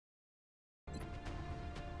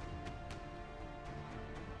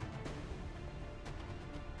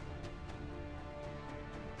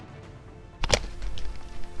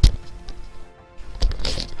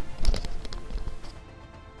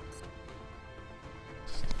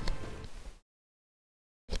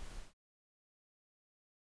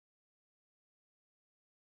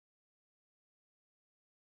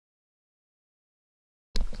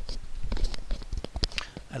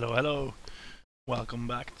Hello, hello. Welcome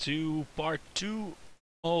back to part 2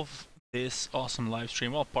 of this awesome live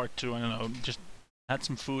stream. Well, part 2, I don't know, just had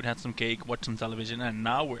some food, had some cake, watched some television, and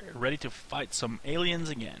now we're ready to fight some aliens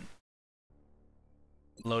again.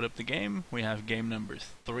 Load up the game. We have game number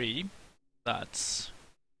 3. That's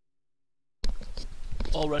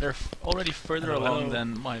already further along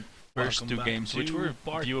than my first two games, which were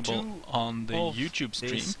viewable on the YouTube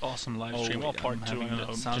stream. Awesome live stream. Well, part 2, I don't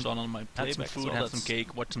know, sound on my playback. Had some food, had some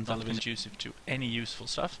cake, watched some television, conducive to any useful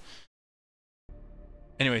stuff.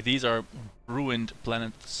 Anyway, these are ruined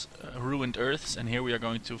planets, ruined Earths, and here we are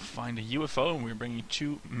going to find a UFO, and we're bringing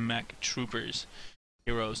 2 mech troopers,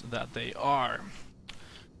 heroes that they are.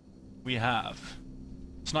 We have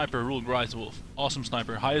Sniper Rule Greiswolf, awesome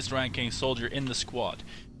sniper, highest ranking soldier in the squad.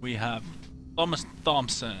 We have Thomas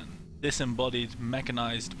Thompson, disembodied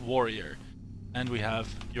mechanized warrior, and we have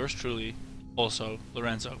yours truly, also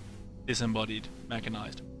Lorenzo, disembodied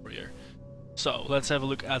mechanized warrior. So let's have a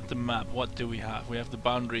look at the map. What do we have? We have the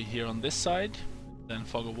boundary here on this side, then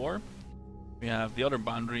Fog of War. We have the other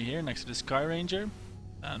boundary here next to the Sky Ranger,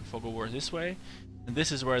 and Fog of War this way. And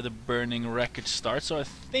this is where the burning wreckage starts, so I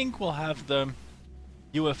think we'll have the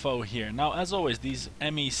UFO here. Now, as always, these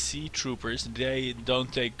MEC troopers, they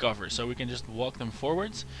don't take cover, so we can just walk them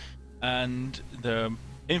forwards, and the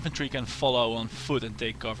infantry can follow on foot and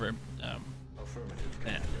take cover.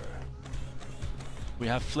 Yeah. We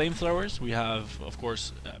have flamethrowers, we have, of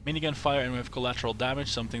course, minigun fire, and we have collateral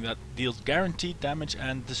damage, something that deals guaranteed damage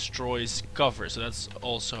and destroys cover, so that's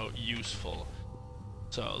also useful.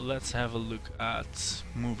 So let's have a look at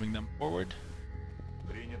moving them forward.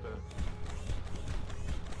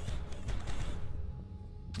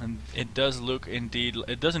 And it does indeed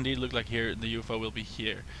look like here the UFO will be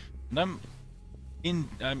here. And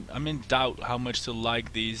I'm in doubt how much to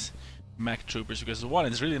like these mech troopers, because one,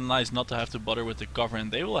 it's really nice not to have to bother with the cover,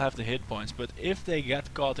 and they will have the hit points, but if they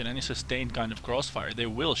get caught in any sustained kind of crossfire, they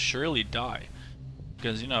will surely die.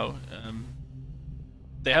 Because, you know,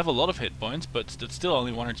 they have a lot of hit points, but it's still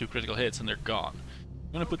only 1 or 2 critical hits and they're gone.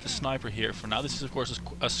 I'm gonna put the sniper here for now. This is of course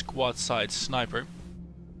a squad side sniper.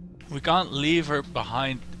 We can't leave her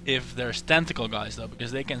behind if there's tentacle guys though,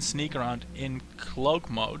 because they can sneak around in cloak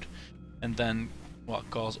mode and then, well,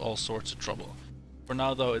 cause all sorts of trouble. For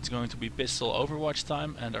now though, it's going to be pistol overwatch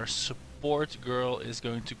time, and our support girl is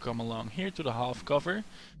going to come along here to the half cover,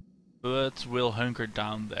 but we'll hunker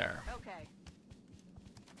down there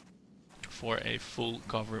for a full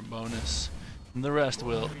cover bonus. And the rest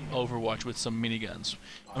will overwatch with some miniguns.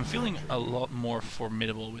 I'm feeling a lot more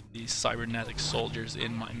formidable with these cybernetic soldiers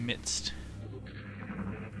in my midst.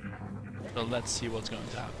 So let's see what's going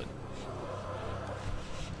to happen.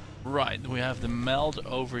 Right, we have the meld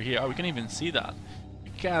over here. Oh, we can even see that.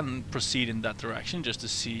 We can proceed in that direction just to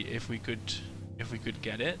see if we could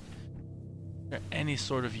get it. Is there any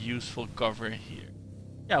sort of useful cover here?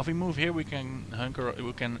 Yeah, if we move here, we can hunker.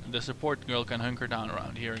 The support girl can hunker down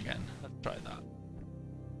around here again. Let's try that.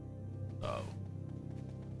 So,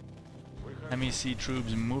 MEC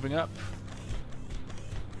troops moving up.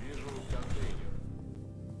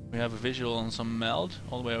 We have a visual on some meld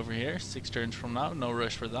all the way over here. 6 turns from now. No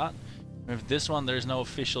rush for that. With this one, there's no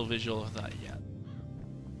official visual of that yet.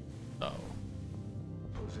 So,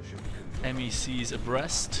 MEC's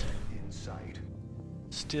abreast.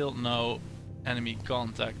 Still no enemy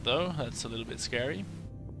contact though, that's a little bit scary.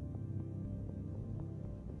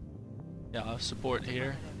 Yeah, I'll have support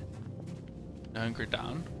here. Hunker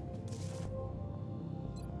down.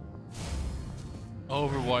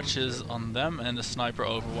 Overwatches on them, and the sniper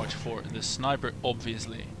overwatch for the sniper,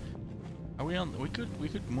 obviously. Are we on? We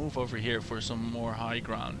could move over here for some more high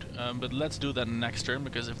ground, but let's do that next turn,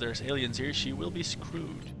 because if there's aliens here, she will be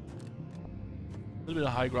screwed. A little bit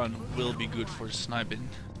of high ground will be good for sniping,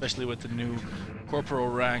 especially with the new corporal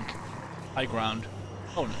rank high ground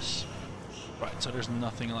bonus. Right, so there's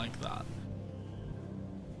nothing like that.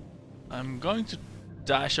 I'm going to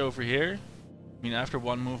dash over here. I mean, after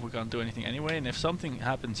one move we can't do anything anyway, and if something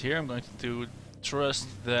happens here, I'm going to trust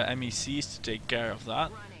the MECs to take care of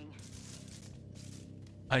that.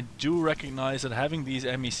 I do recognize that having these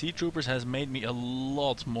MEC troopers has made me a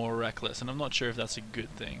lot more reckless, and I'm not sure if that's a good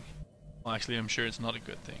thing. Well, actually, I'm sure it's not a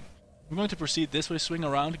good thing. I'm going to proceed this way, swing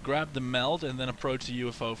around, grab the meld, and then approach the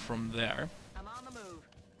UFO from there. I'm on the move.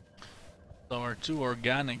 So our 2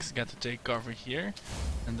 organics get to take cover here,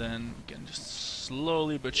 and then we can just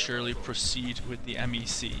slowly but surely proceed with the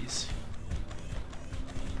MECs.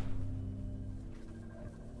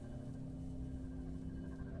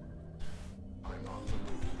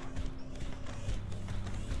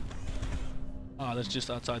 Ah, that's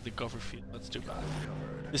just outside the cover field. That's too bad.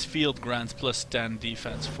 This field grants +10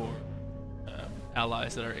 defense for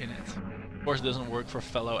allies that are in it. Of course, it doesn't work for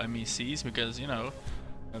fellow MECs because, you know,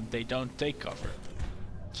 they don't take cover.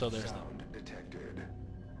 So there's that.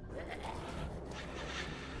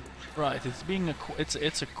 Right,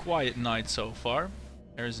 it's a quiet night so far.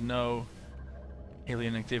 There's no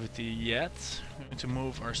alien activity yet. We're going to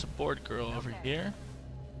move our support girl over here.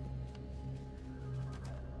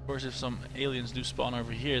 Of course, if some aliens do spawn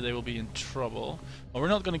over here, they will be in trouble. Well, we're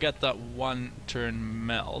not going to get that one turn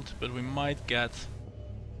meld, but we might get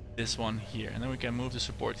this one here, and then we can move the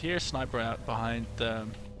support here. Sniper out behind the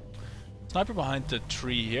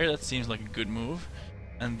tree here. That seems like a good move.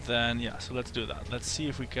 And then yeah, so let's do that. Let's see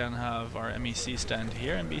if we can have our MEC stand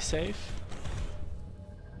here and be safe.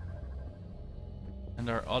 And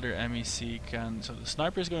our other MEC can. So the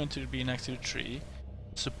sniper is going to be next to the tree.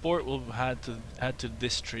 Support will head to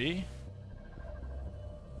this tree,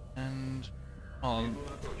 and I'll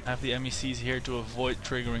have the MECs here to avoid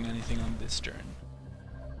triggering anything on this turn.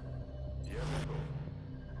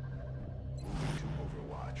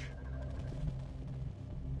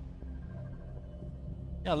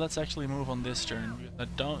 Yeah, let's actually move on this turn. I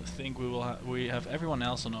don't think we have everyone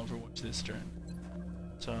else on Overwatch this turn,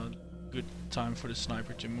 so good time for the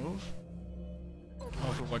sniper to move.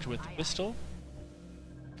 Overwatch with the pistol.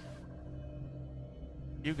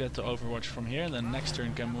 You get to Overwatch from here, and then next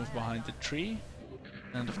turn can move behind the tree.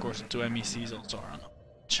 And of course the two MECs also are on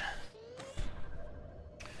Overwatch.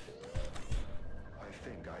 I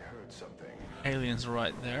think I heard something. Aliens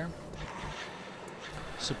right there.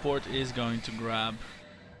 Support is going to grab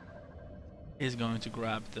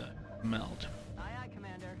the meld. Aye, aye,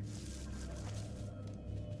 Commander.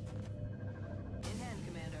 In hand,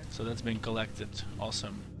 Commander. So that's been collected.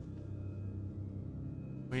 Awesome.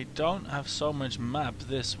 We don't have so much map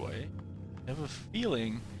this way. I have a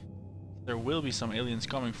feeling there will be some aliens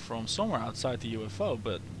coming from somewhere outside the UFO,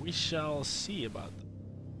 but we shall see about that.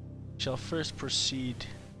 We shall first proceed.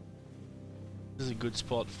 This is a good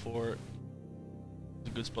spot for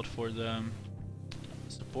the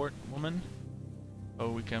support woman.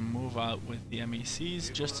 So we can move out with the MECs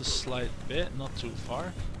just a slight bit, not too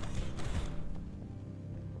far.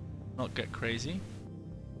 Not get crazy.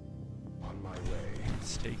 On my way.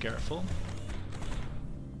 Stay careful.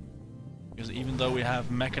 Because even though we have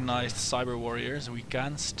mechanized cyber warriors, we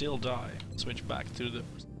can still die. Switch back to the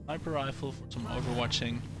sniper rifle for some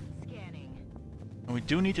overwatching. And we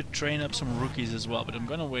do need to train up some rookies as well, but I'm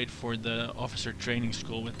gonna wait for the officer training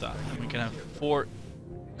school with that. We can have 4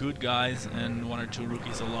 good guys and 1 or 2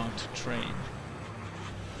 rookies along to train.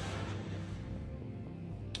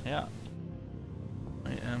 Yeah.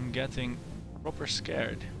 I am getting proper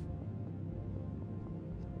scared.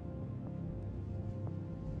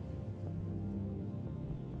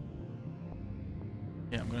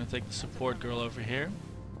 Yeah, I'm gonna take the support girl over here.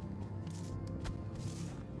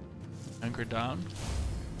 Anchor down.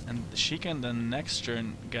 And she can then next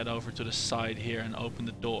turn get over to the side here and open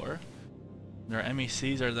the door. Their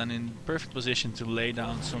MECs are then in perfect position to lay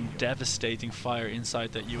down some devastating fire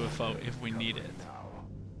inside that UFO if we need it.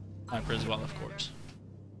 Sniper as well, of course.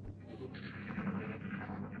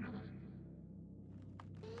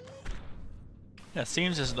 Yeah, it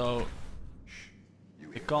seems as though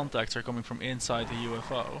the contacts are coming from inside the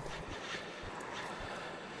UFO.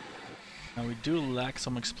 And we do lack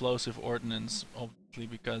some explosive ordnance, obviously,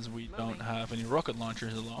 because we don't have any rocket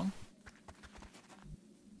launchers along.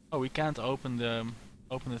 Oh, we can't open the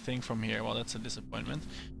thing from here. Well, that's a disappointment.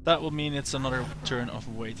 That will mean it's another turn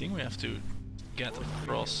of waiting. We have to get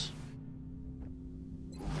across.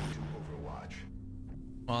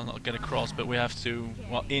 Well, not get across, but we have to,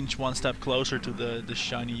 well, inch 1 step closer to the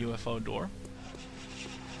shiny UFO door.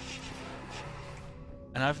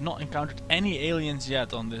 And I've not encountered any aliens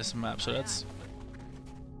yet on this map, so that's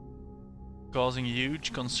causing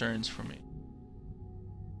huge concerns for me.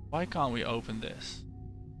 Why can't we open this?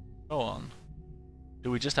 Go on.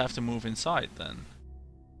 Do we just have to move inside then?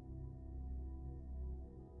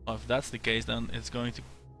 Well, if that's the case, then it's going to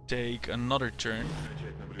take another turn,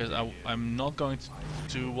 because I'm not going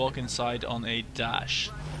to walk inside on a dash.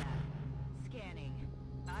 Scanning.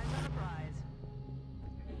 Eyes on the prize.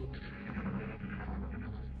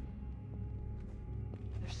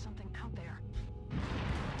 There's something out there.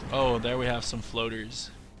 Oh, there we have some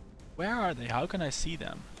floaters. Where are they? How can I see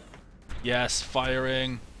them? Yes,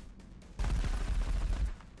 firing.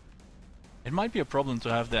 It might be a problem to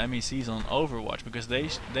have the MECs on Overwatch, because they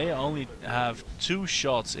only have 2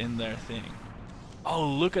 shots in their thing. Oh,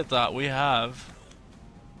 look at that. We have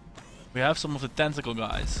some of the tentacle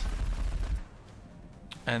guys.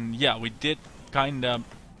 And yeah, we did kinda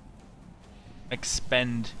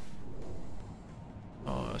expend.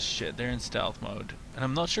 Oh shit, they're in stealth mode. And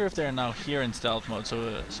I'm not sure if they're now here in stealth mode, so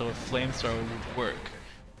a flamethrower would work.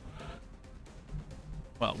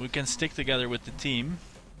 Well, we can stick together with the team.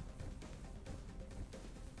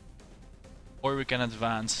 Or we can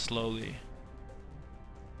advance slowly.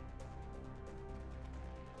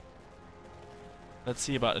 Let's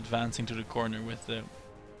see about advancing to the corner with the... No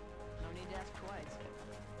need to ask twice.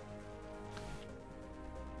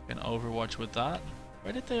 Can overwatch with that.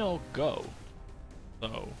 Where did they all go?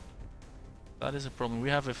 Though. That is a problem.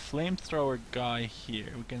 We have a flamethrower guy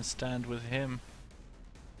here. We can stand with him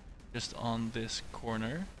just on this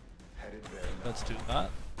corner. Let's do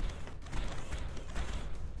that.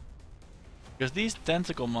 Because these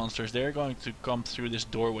tentacle monsters, they're going to come through this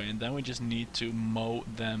doorway and then we just need to mow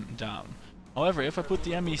them down. However, if I put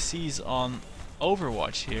the MECs on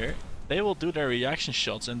Overwatch here, they will do their reaction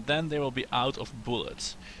shots and then they will be out of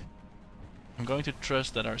bullets. I'm going to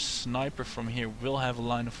trust that our sniper from here will have a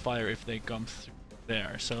line of fire if they come through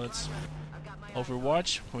there. So let's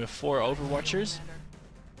Overwatch. We have 4 Overwatchers.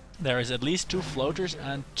 There is at least 2 floaters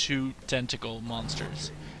and 2 tentacle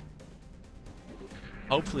monsters.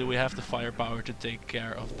 Hopefully we have the firepower to take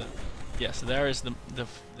care of them. Yes, there is the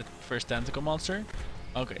first tentacle monster.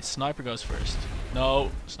 Okay, sniper goes first.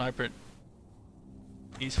 No, sniper.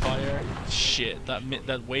 He's fire. Shit,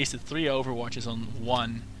 that wasted 3 Overwatches on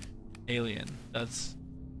 1 alien. That's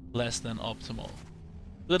less than optimal.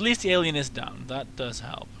 But at least the alien is down. That does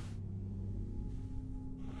help.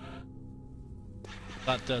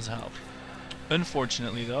 That does help.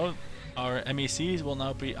 Unfortunately though, our MECs will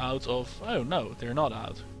now be out of... Oh no, they're not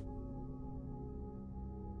out.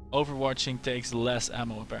 Overwatching takes less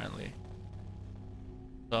ammo apparently.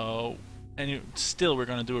 So, still we're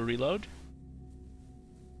gonna do a reload.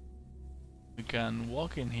 We can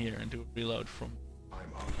walk in here and do a reload from...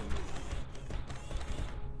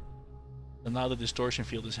 So now the distortion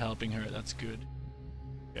field is helping her, that's good.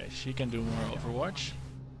 Okay, she can do more Overwatch.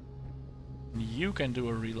 And you can do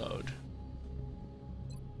a reload.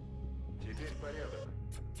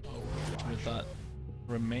 Overwatch with that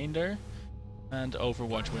remainder. And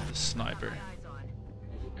Overwatch with the sniper.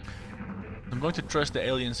 I'm going to trust the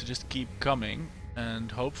aliens to just keep coming.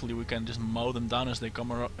 And hopefully we can just mow them down as they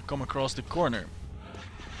come across the corner.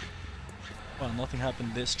 Well, nothing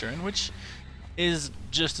happened this turn, which is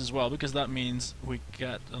just as well, because that means we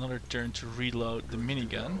get another turn to reload the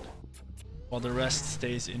minigun, while the rest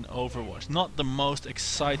stays in Overwatch. Not the most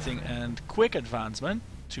exciting and quick advancement,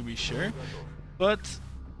 to be sure, but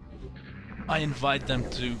I invite them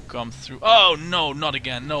to come through. Oh no, not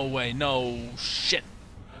again, no way, no shit.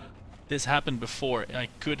 This happened before, I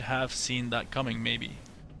could have seen that coming maybe.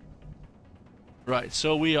 Right,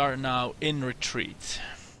 so we are now in retreat.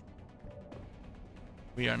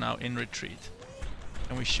 We are now in retreat.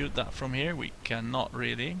 Can we shoot that from here? We cannot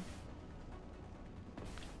really.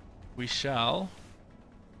 We shall.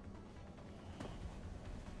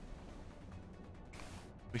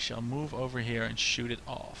 We shall move over here and shoot it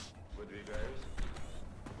off.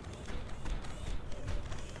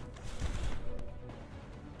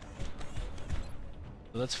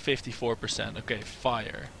 So that's 54%. Okay,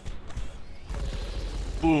 fire.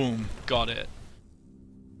 Boom, got it.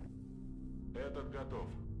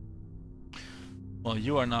 Well,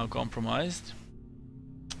 you are now compromised.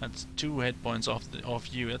 That's 2 hit points off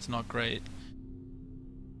you. That's not great.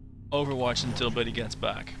 Overwatch until Buddy gets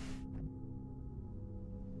back.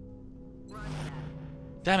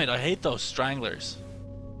 Damn it! I hate those stranglers.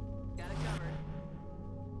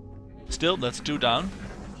 Still, that's 2 down.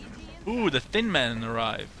 Ooh, the thin men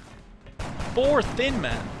arrive. 4 thin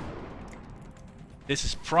men. This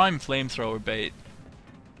is prime flamethrower bait.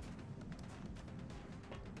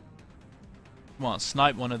 Come on,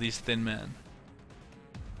 snipe one of these thin men.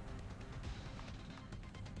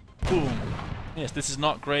 Boom. Yes, this is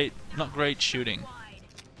not great shooting.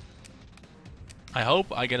 I hope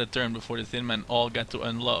I get a turn before the thin men all get to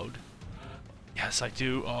unload. Yes, I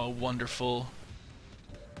do. Oh, wonderful.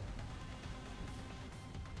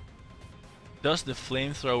 Does the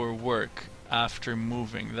flamethrower work after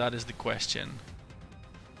moving? That is the question.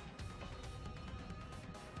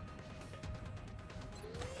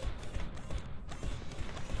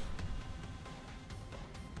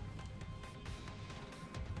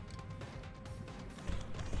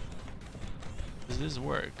 Does this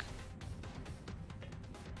work?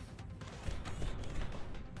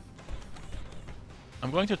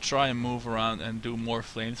 I'm going to try and move around and do more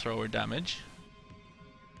flamethrower damage.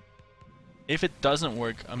 If it doesn't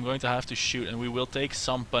work, I'm going to have to shoot and we will take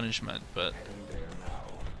some punishment, but...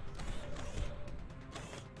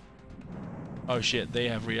 Oh shit, they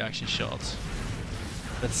have reaction shots.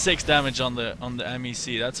 That's 6 damage on the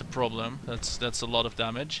MEC. That's a problem. That's a lot of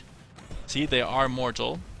damage. See, they are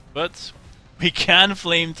mortal, but we can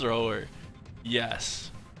flamethrower.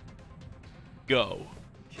 Yes. Go.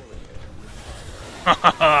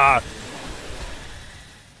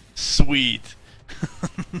 Sweet.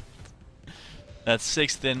 That's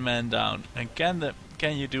 6 thin men down. And can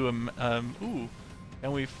you do a ooh?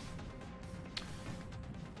 Can we?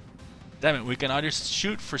 Damn it! We can either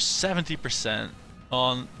shoot for 70%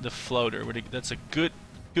 on the floater. That's a good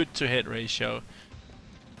to hit ratio.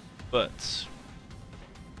 But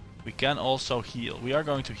we can also heal. We are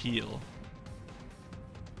going to heal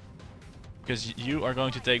because you are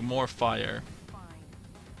going to take more fire.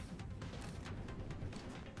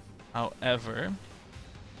 However,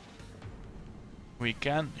 we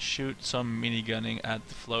can shoot some minigunning at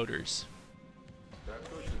the floaters.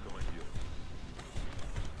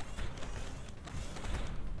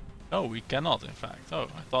 No, we cannot. In fact, oh,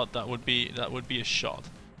 I thought that would be a shot.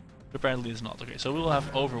 Apparently, it's not. Okay, so we will have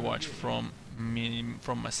Overwatch from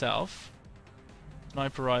myself.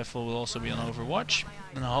 Sniper rifle will also be on Overwatch,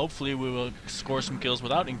 and hopefully we will score some kills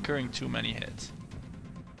without incurring too many hits.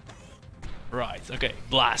 Right. Okay,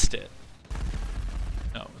 blast it.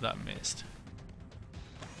 No, that missed.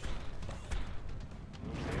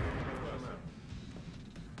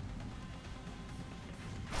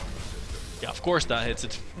 Yeah, of course that hits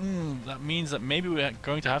it. That means that maybe we're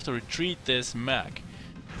going to have to retreat this mech.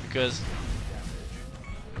 Because...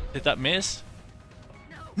 Did that miss?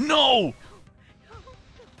 No!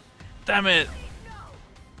 Damn it!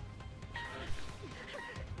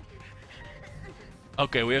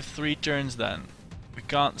 Okay, we have 3 turns then. We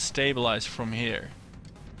can't stabilize from here.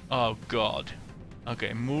 Oh god.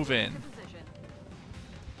 Okay, move in.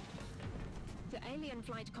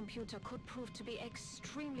 Flight computer could prove to be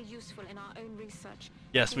extremely useful in our own research.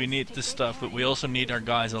 Yes, we need this stuff, but we also need our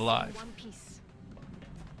guys alive.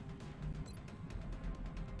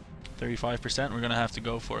 35%, we're gonna have to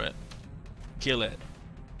go for it. Kill it.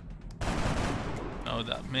 Oh,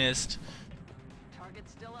 that missed. Target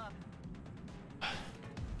still up.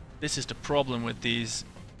 This is the problem with these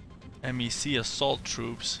MEC assault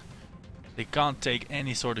troops. They can't take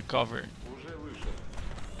any sort of cover.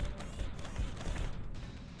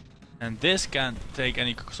 And this can't take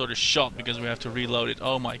any sort of shot because we have to reload it.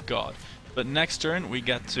 Oh my god. But next turn we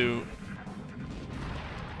get to...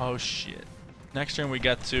 Oh shit. Next turn we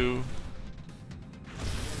get to...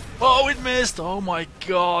 Oh, it missed! Oh my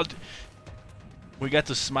god. We get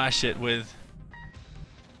to smash it with...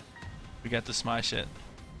 We get to smash it.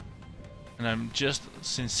 And I'm just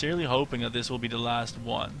sincerely hoping that this will be the last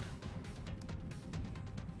one.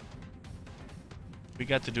 We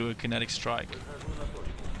got to do a kinetic strike.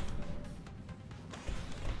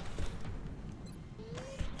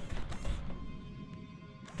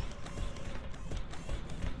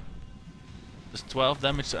 Does 12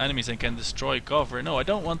 damage to enemies and can destroy cover. No, I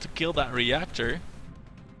don't want to kill that reactor.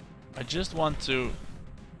 I just want to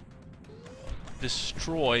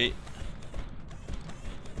destroy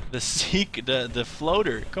the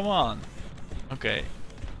floater. Come on. Okay.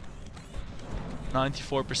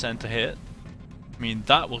 94% to hit. I mean,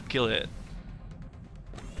 that will kill it.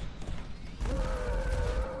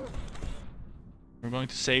 We're going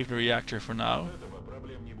to save the reactor for now.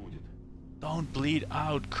 Don't bleed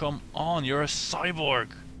out, come on, you're a cyborg!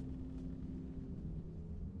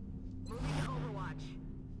 Moving to Overwatch.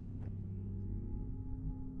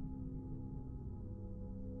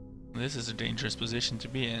 This is a dangerous position to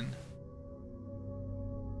be in.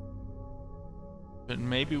 But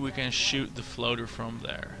maybe we can shoot the floater from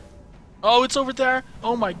there. Oh, it's over there!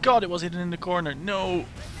 Oh my god, it was hidden in the corner. No!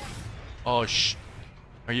 Oh,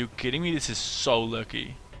 are you kidding me? This is so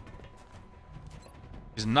lucky.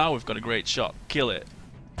 Because now we've got a great shot. Kill it.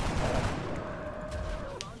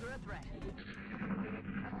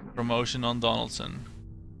 Promotion on Donaldson.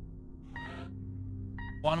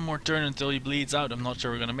 One more turn until he bleeds out. I'm not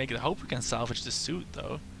sure we're gonna make it. I hope we can salvage the suit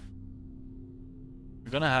though.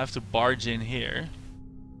 We're gonna have to barge in here.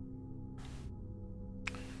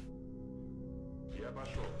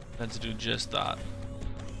 Let's do just that.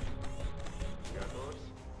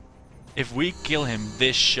 If we kill him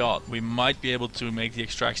this shot, we might be able to make the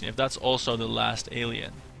extraction. If that's also the last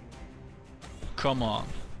alien. Come on.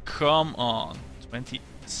 Come on.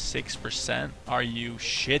 26%? Are you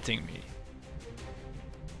shitting me?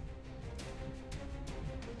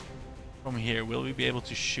 From here, will we be able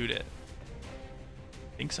to shoot it?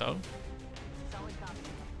 I think so.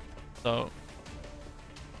 So...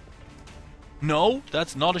 No,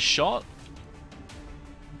 that's not a shot.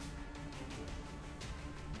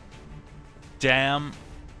 Damn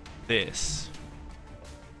this.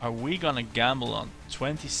 Are we gonna gamble on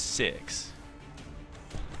 26?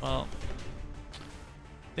 Well,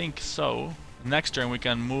 I think so. Next turn we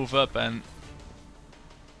can move up and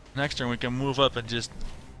just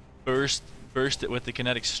burst it with the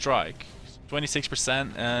kinetic strike.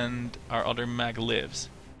 26% and our other mag lives.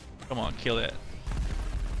 Come on, kill it.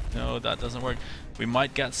 No, that doesn't work. We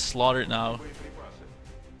might get slaughtered now.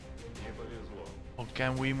 Oh,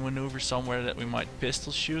 can we maneuver somewhere that we might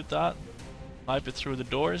pistol shoot that? Snipe it through the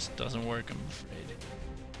doors? Doesn't work, I'm afraid.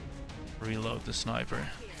 Reload the sniper.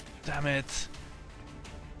 Damn it.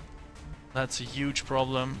 That's a huge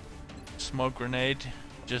problem. Smoke grenade,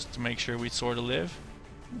 just to make sure we sort of live.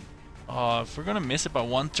 If we're gonna miss it by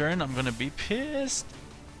 1 turn, I'm gonna be pissed.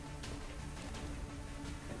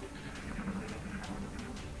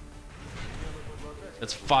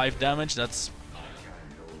 That's 5 damage, that's...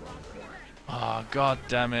 god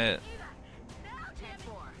damn it.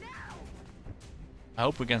 I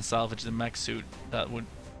hope we can salvage the mech suit. That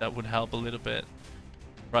would help a little bit.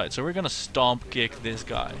 Right, so we're gonna stomp kick this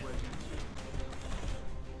guy.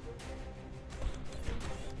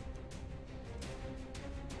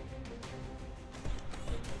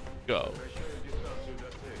 Go.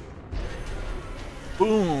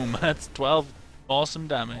 Boom! That's 12 awesome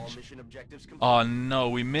damage. Oh no,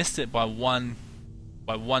 we missed it by one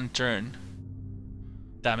turn.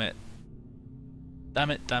 Damn it. Damn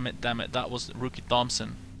it, damn it, damn it. That was Rookie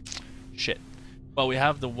Thompson. Shit. Well, we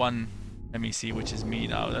have the one MEC, which is me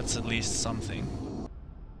now. That's at least something.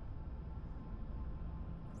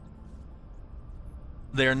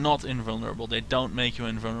 They're not invulnerable. They don't make you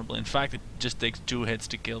invulnerable. In fact, it just takes 2 hits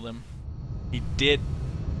to kill them. He did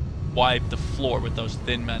wipe the floor with those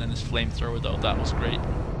thin men and his flamethrower, though. That was great.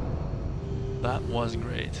 That was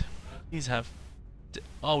great. These have...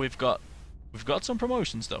 Oh, we've got some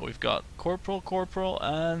promotions, though. We've got Corporal,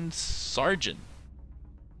 and Sergeant.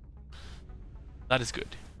 That is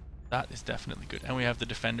good. That is definitely good. And we have the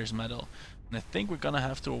Defender's Medal. And I think we're gonna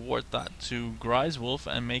have to award that to Grisewolf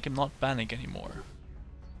and make him not panic anymore.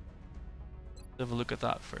 Let's have a look at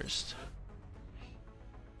that first.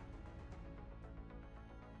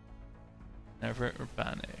 Never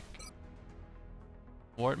panic.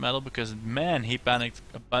 Award medal because, man, he panicked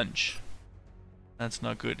a bunch. That's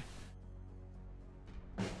not good.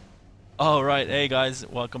 Alright, hey guys,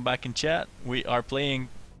 welcome back in chat. We are playing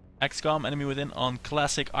XCOM Enemy Within on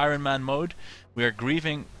classic Iron Man mode. We are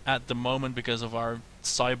grieving at the moment because of our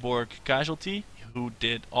cyborg casualty, who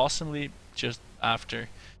did awesomely just after.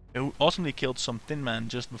 Who awesomely killed some thin man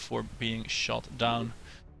just before being shot down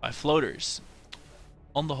by floaters.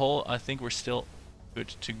 On the whole, I think we're still good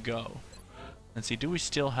to go. Let's see, do we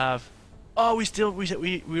still have... Oh,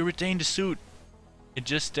 we retained the suit. It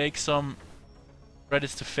just takes some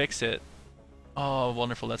credits to fix it. Oh,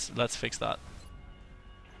 wonderful. Let's fix that.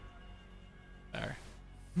 There.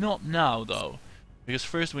 Not now, though, because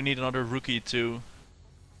first we need another rookie to...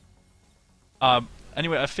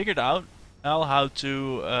 Anyway, I figured out now how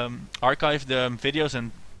to archive the videos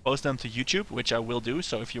and post them to YouTube, which I will do.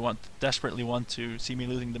 So if you desperately want to see me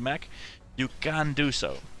losing the mech, you can do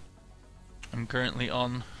so. I'm currently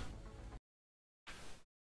on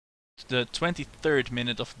the 23rd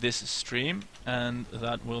minute of this stream, and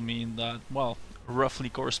that will mean that, well, roughly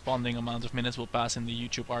corresponding amount of minutes will pass in the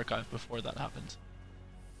YouTube archive before that happens.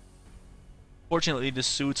 Fortunately, the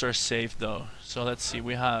suits are safe though. So let's see,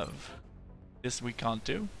 we have this we can't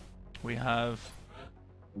do. We have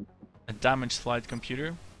a damaged flight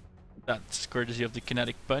computer. That's courtesy of the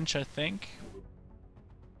kinetic punch, I think.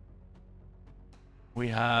 We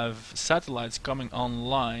have satellites coming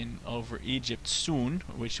online over Egypt soon,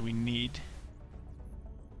 which we need.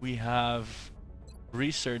 We have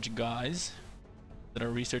research guys that are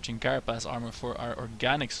researching carapace armor for our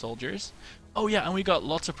organic soldiers. Oh yeah, and we got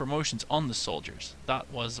lots of promotions on the soldiers. That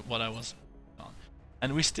was what I was on.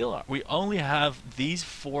 And we still are. We only have these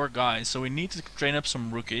 4 guys, so we need to train up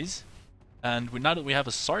some rookies. And now that we have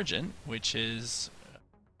a sergeant, which is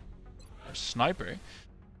our sniper,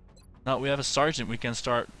 now that we have a sergeant, we can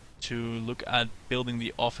start to look at building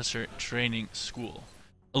the officer training school.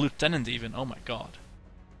 A lieutenant even, oh my god.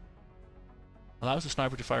 Allows the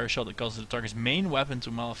sniper to fire a shot that causes the target's main weapon to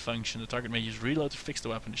malfunction. The target may use reload to fix the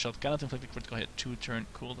weapon. The shot cannot inflict a critical hit, 2-turn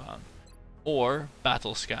cooldown. Or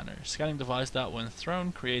battle scanner. Scanning device that, when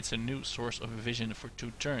thrown, creates a new source of vision for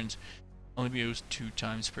 2 turns. Only be used 2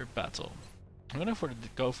 times per battle. I'm gonna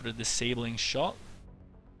go for the disabling shot.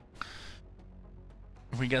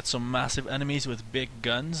 If we get some massive enemies with big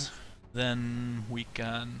guns, then we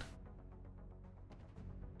can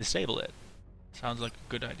disable it. Sounds like a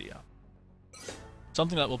good idea.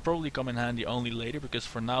 Something that will probably come in handy only later, because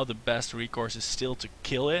for now the best recourse is still to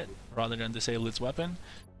kill it rather than disable its weapon.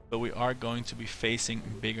 But we are going to be facing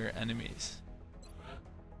bigger enemies.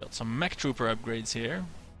 Got some mech trooper upgrades here.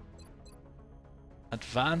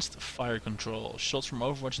 Advanced fire control. Shots from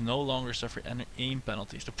Overwatch no longer suffer any aim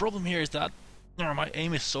penalties. The problem here is that my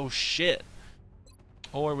aim is so shit.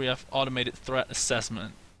 Or we have automated threat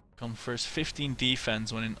assessment. Confers 15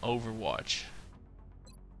 defense when in Overwatch.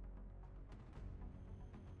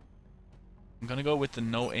 I'm gonna go with the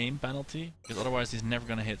no aim penalty, because otherwise he's never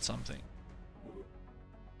gonna hit something.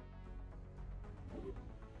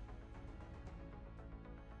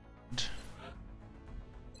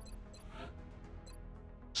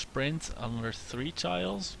 Sprint under 3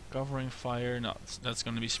 tiles, covering fire, no, that's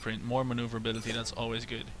gonna be sprint. More maneuverability, that's always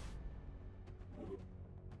good.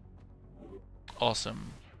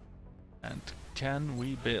 Awesome. And can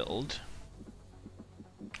we build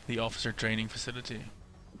the officer training facility?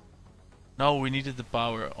 No, we needed the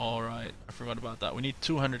power. Alright, I forgot about that. We need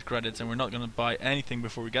 200 credits and we're not gonna buy anything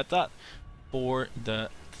before we get that for the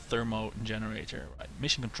thermo generator. Right,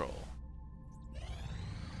 mission control.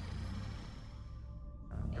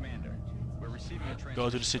 Commander, we're receiving a Go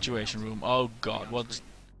to the situation room. Oh god, what's...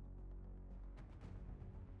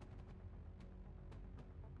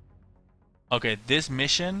 Okay, this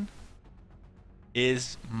mission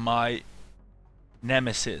is my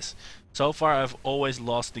nemesis. So far I've always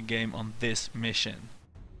lost the game on this mission.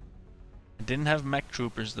 I didn't have mech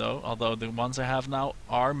troopers though, although the ones I have now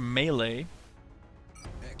are melee.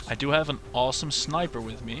 I do have an awesome sniper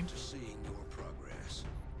with me.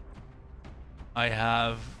 I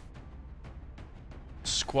have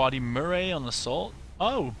Squatty Murray on assault.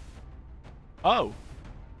 Oh! Oh!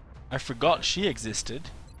 I forgot she existed.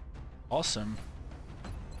 Awesome.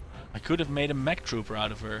 I could have made a mech trooper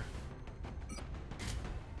out of her.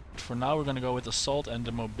 But for now we're gonna go with assault and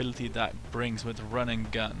the mobility that brings with run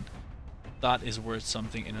and gun. That is worth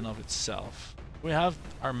something in and of itself. We have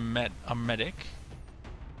our medic.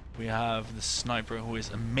 We have the sniper who is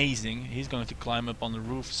amazing. He's going to climb up on the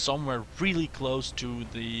roof somewhere really close to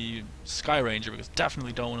the Sky Ranger, because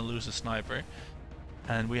definitely don't want to lose the sniper.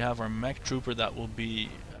 And we have our mech trooper that will be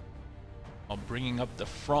bringing up the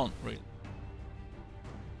front, really.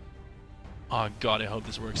 Oh god, I hope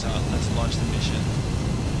this works out. Let's launch the mission.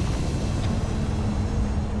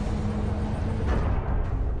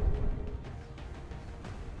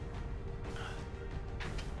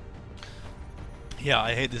 Yeah,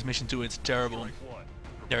 I hate this mission too, it's terrible.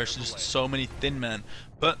 There's just so many thin men.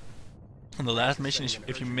 But on the last mission,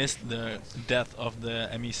 if you missed the death of the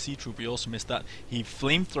MEC trooper, you also missed that. He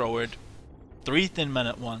flamethrowered 3 thin men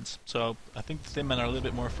at once. So I think the thin men are a little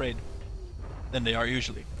bit more afraid than they are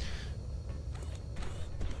usually.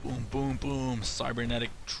 Boom, boom, boom.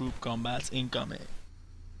 Cybernetic troop combats incoming.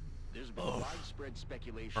 There's been widespread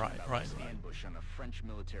speculation about this ambush on a French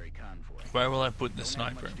military convoy. Where will I put the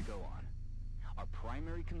sniper? Our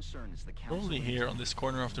primary concern is the probably here on this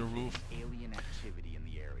corner of the roof. Alien activity in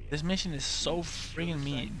the area. This mission is so friggin'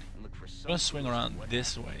 mean. I'm gonna swing around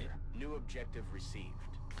this way. New objective received.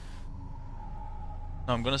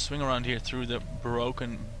 No, I'm gonna swing around here through the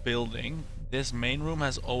broken building. This main room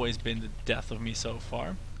has always been the death of me so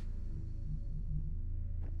far.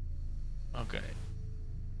 Okay.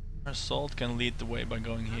 Our assault can lead the way by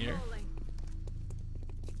going here.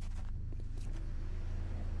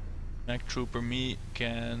 Mech trooper me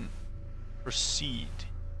can proceed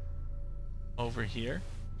over here.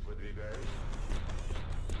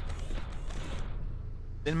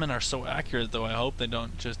 Thin men are so accurate though, I hope they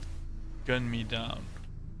don't just gun me down.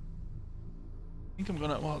 I think I'm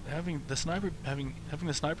gonna, well, having the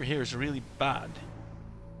sniper here is really bad,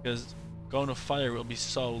 because going to fire will be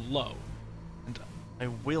so low and I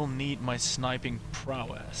will need my sniping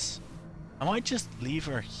prowess. I might just leave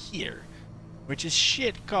her here, which is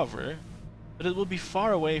shit cover, but it will be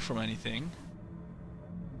far away from anything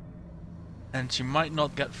and she might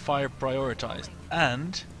not get fire prioritized.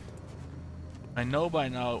 And I know by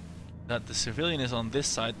now that the civilian is on this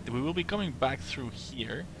side. We will be coming back through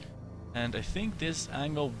here, and I think this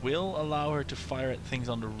angle will allow her to fire at things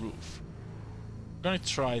on the roof. I'm gonna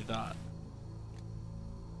try that.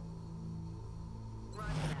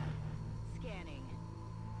 Scanning.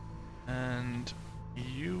 And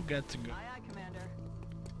you get to go. Aye, aye, Commander.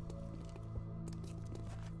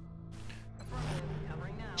 Affirmative.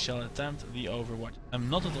 Covering now. Shall attempt the Overwatch. I'm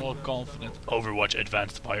not at all confident. Overwatch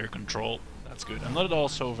Advanced Fire Control. That's good. I'm not at all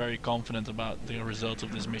so very confident about the results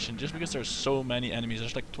of this mission, just because there's so many enemies.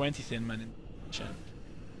 There's like 20 thin men in the mission.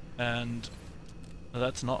 And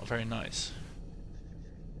that's not very nice.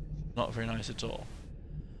 Not very nice at all.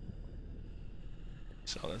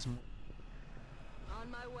 So let's move.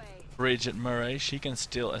 On my way. Bridget Murray, she can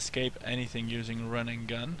still escape anything using run and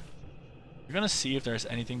gun. We're gonna see if there's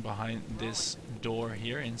anything behind this door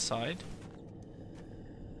here inside.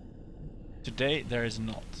 Today there is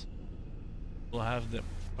not. We'll have the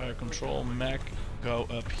fire control mech go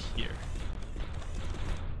up here.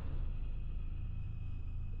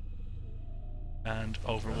 And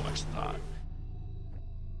overwatch that.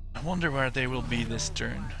 I wonder where they will be this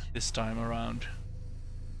turn, this time around.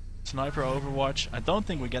 Sniper overwatch. I don't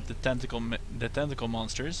think we get the tentacle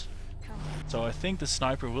monsters. So I think the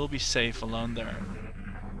sniper will be safe alone there.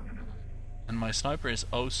 And my sniper is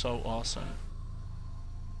oh so awesome.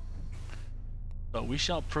 So we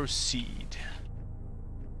shall proceed.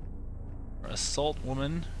 Our assault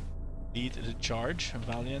woman lead the charge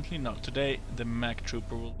valiantly. No, today the mech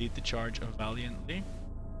trooper will lead the charge valiantly.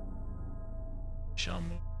 Shall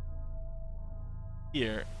move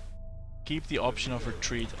here. Keep the option of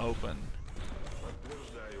retreat open.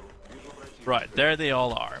 Right, there they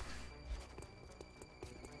all are.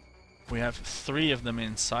 We have 3 of them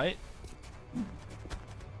in sight.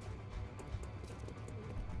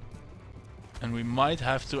 And we might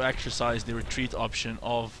have to exercise the retreat option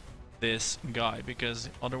of this guy, because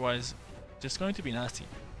otherwise it's just going to be nasty.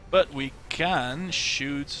 But we can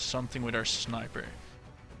shoot something with our sniper.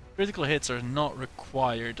 Critical hits are not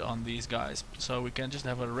required on these guys, so we can just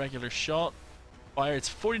have a regular shot. Fire, it's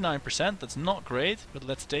 49%, that's not great, but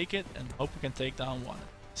let's take it and hope we can take down one.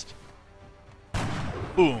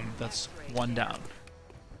 Boom, that's 1 down.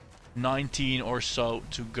 19 or so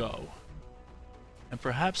to go. And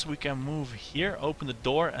perhaps we can move here, open the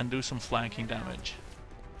door and do some flanking damage.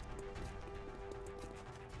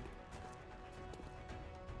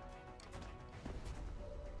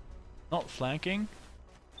 Not flanking,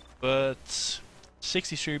 but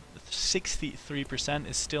 63%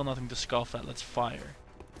 is still nothing to scoff at. Let's fire.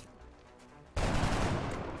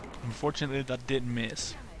 Unfortunately that did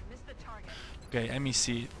miss. Okay,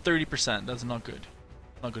 MEC 30%, that's not good.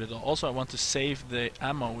 Not good at all. Also I want to save the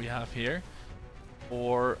ammo we have here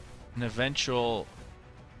for an eventual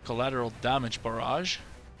collateral damage barrage,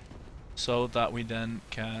 so that we then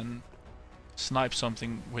can snipe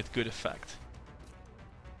something with good effect.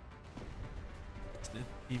 Is it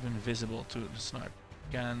even visible to the sniper?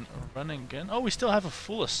 Can run again. Oh, we still have a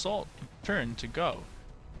full assault turn to go.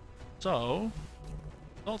 So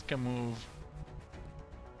assault can move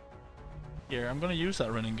here. I'm gonna use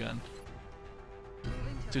that running gun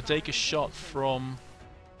to take a shot from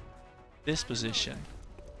this position.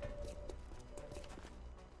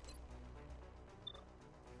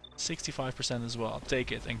 65% as well.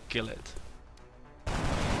 Take it and kill it.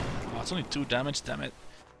 Oh, it's only 2 damage, damn it.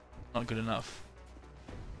 Not good enough.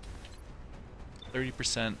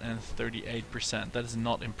 30% and 38%. That is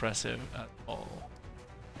not impressive at all.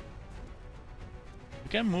 We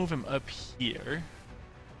can move him up here.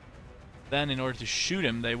 Then in order to shoot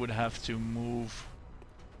him they would have to move.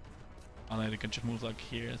 Oh no, they can just move like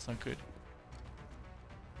here, that's not good.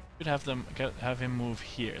 Could have him move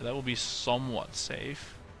here. That will be somewhat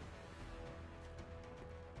safe.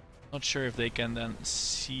 Not sure if they can then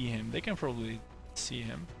see him. They can probably see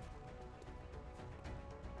him.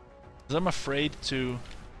 Because I'm afraid to...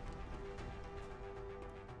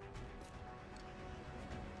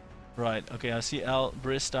 Right, okay, I see Al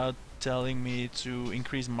Bristow telling me to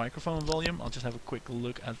increase microphone volume. I'll just have a quick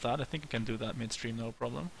look at that. I think I can do that midstream, no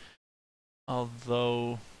problem.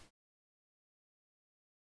 Although...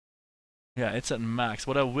 yeah, it's at max.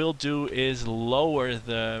 What I will do is lower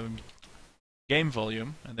the game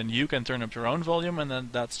volume, and then you can turn up your own volume, and then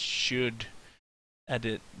that should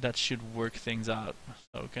work things out.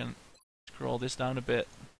 So we can scroll this down a bit.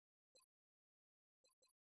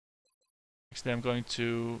 Actually, I'm going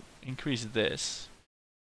to increase this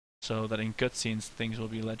so that in cutscenes things will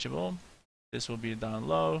be legible. This will be down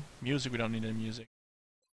low. Music, we don't need any music.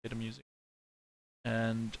 Bit of music.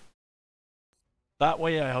 And that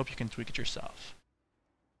way I hope you can tweak it yourself.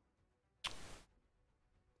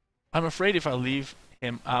 I'm afraid if I leave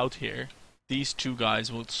him out here, these 2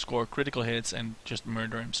 guys will score critical hits and just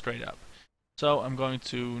murder him straight up. So I'm going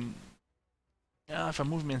to... yeah, if I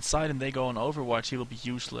move him inside and they go on Overwatch, he will be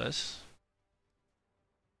useless.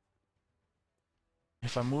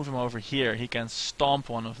 If I move him over here, he can stomp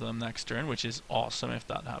one of them next turn, which is awesome if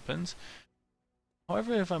that happens.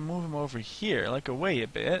 However, if I move him over here, like away a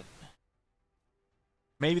bit,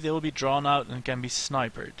 maybe they will be drawn out and can be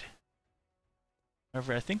sniped.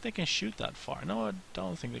 However, I think they can shoot that far. No, I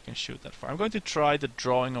don't think they can shoot that far. I'm going to try the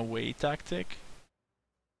drawing away tactic.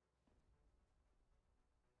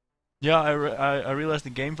 Yeah, I realize the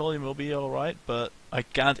game volume will be alright, but I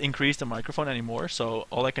can't increase the microphone anymore, so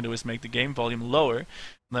all I can do is make the game volume lower, and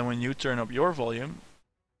then when you turn up your volume,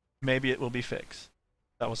 maybe it will be fixed.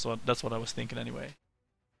 That's what I was thinking anyway.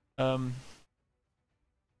 Oh,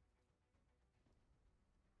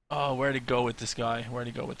 where to go with this guy? Where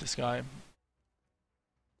to go with this guy?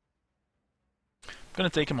 I'm gonna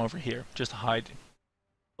take him over here, just hide.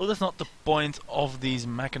 Well, that's not the point of these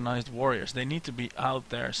mechanized warriors. They need to be out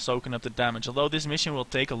there soaking up the damage. Although this mission will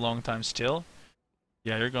take a long time still.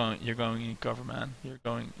 Yeah, you're going in cover, man. You're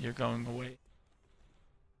going away.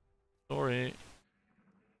 Sorry.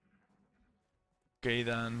 Okay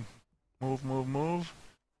then. Move.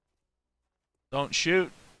 Don't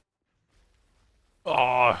shoot.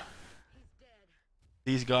 Oh.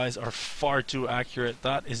 These guys are far too accurate.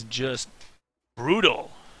 That is just brutal.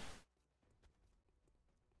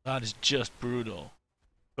 That is just brutal.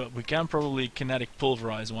 But we can probably kinetic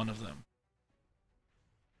pulverize one of them.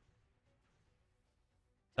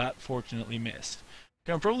 That fortunately missed.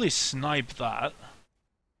 Can probably snipe that.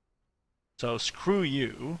 So screw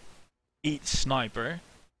you. Eat sniper.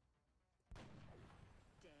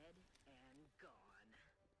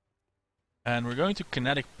 And we're going to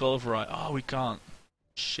kinetic pulverize. Oh, we can't.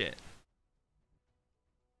 Shit.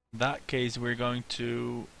 In that case, we're going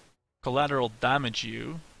to collateral damage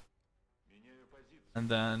you. And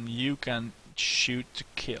then you can shoot to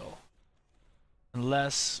kill.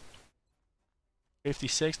 Unless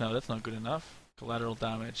 56, no, that's not good enough. Collateral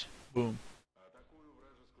damage. Boom.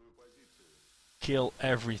 Kill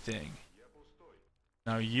everything.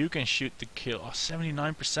 Now you can shoot to kill. Oh,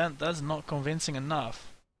 79%? That's not convincing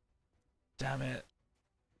enough. Damn it.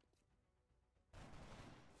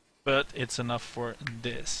 But it's enough for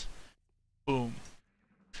this. Boom.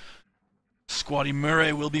 Squatty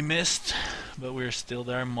Murray will be missed, but we're still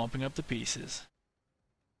there mopping up the pieces.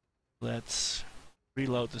 Let's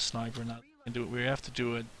reload the sniper now. We have to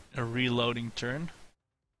do a reloading turn.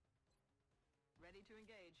 Ready to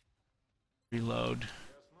engage. Reload.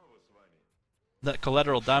 That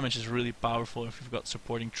collateral damage is really powerful if you've got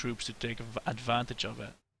supporting troops to take advantage of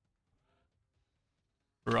it.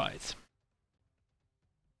 Right.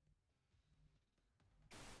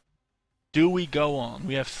 Do we go on?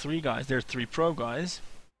 We have 3 guys. There are 3 pro guys.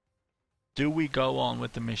 Do we go on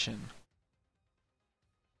with the mission?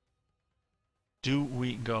 Do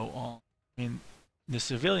we go on? I mean, the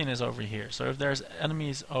civilian is over here. So if there's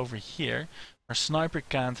enemies over here, our sniper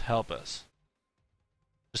can't help us.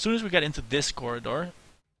 As soon as we get into this corridor,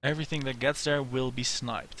 everything that gets there will be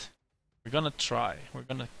sniped. We're gonna try. We're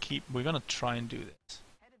gonna try and do this.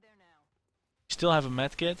 We still have a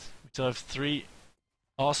medkit. We still have 3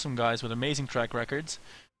 awesome guys with amazing track records.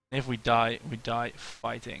 If we die, we die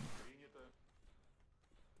fighting.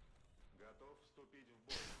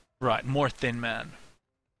 Right, more thin man.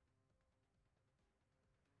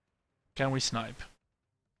 Can we snipe?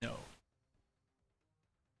 No.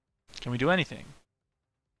 Can we do anything?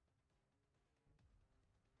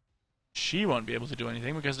 She won't be able to do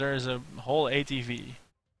anything because there is a whole ATV.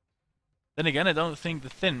 Then again, I don't think the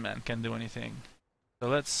thin man can do anything. So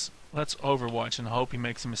let's overwatch and hope he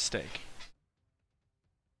makes a mistake.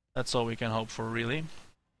 That's all we can hope for, really.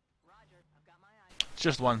 It's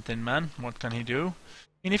just one thin man. What can he do?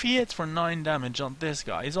 I mean, if he hits for 9 damage on this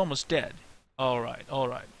guy, he's almost dead. Alright.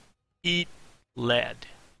 Eat lead.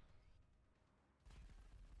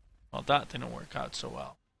 Well, that didn't work out so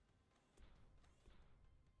well.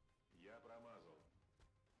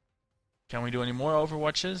 Can we do any more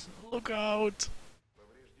overwatches? Look out!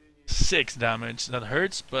 6 damage. That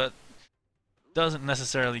hurts, but doesn't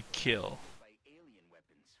necessarily kill.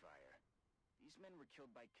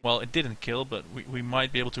 Well, it didn't kill, but we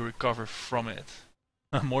might be able to recover from it.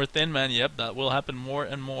 More thin man, yep, that will happen more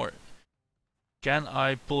and more. Can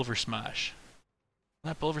I pulver smash?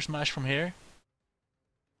 Can I pulver smash from here?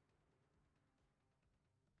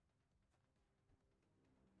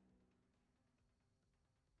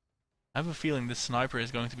 I have a feeling this sniper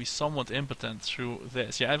is going to be somewhat impotent through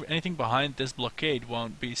this. Yeah, anything behind this blockade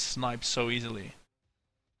won't be sniped so easily.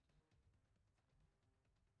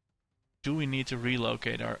 Do we need to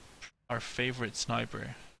relocate our favorite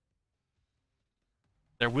sniper?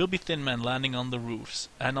 There will be thin men landing on the roofs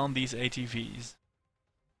and on these ATVs.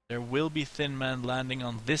 There will be thin men landing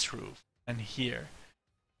on this roof and here.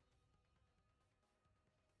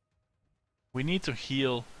 We need to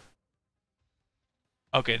heal.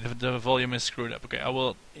 Okay, the volume is screwed up. Okay, I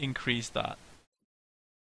will increase that.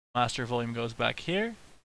 Master volume goes back here.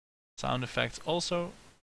 Sound effects also.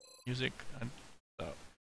 Music and so.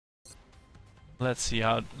 Let's see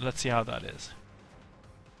how that is.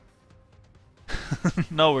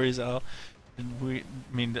 No worries, Al. I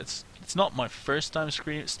mean, it's not my first time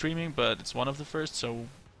streaming, but it's one of the first, so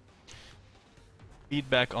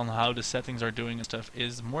feedback on how the settings are doing and stuff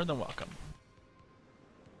is more than welcome.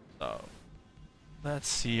 So, let's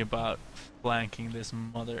see about flanking this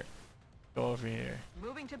mother. Go over here.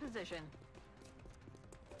 Moving to position.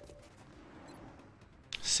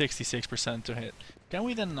 66% to hit. Can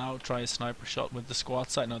we then now try a sniper shot with the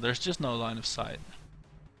squad sight? No, there's just no line of sight.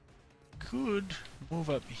 Could move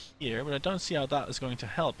up here, but I don't see how that is going to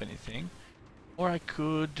help anything. Or I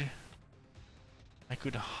could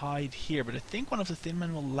hide here, but I think one of the thin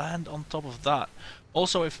men will land on top of that.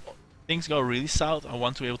 Also, if things go really south, I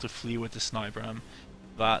want to be able to flee with the sniper. I'm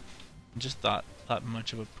just that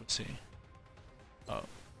much of a pussy. Oh.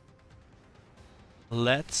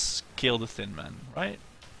 Let's kill the thin man, right?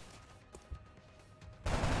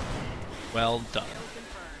 Well done.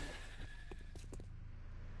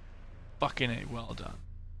 Fucking A, well done.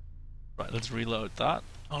 Right, let's reload that.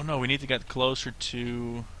 Oh no, we need to get closer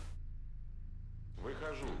to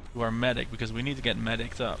our medic, because we need to get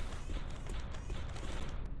medicked up.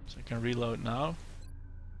 So I can reload now.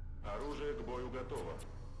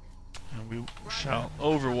 And we shall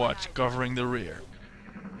overwatch, covering the rear.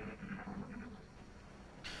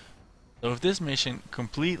 So if this mission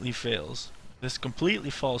completely fails, this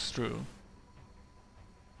completely falls through,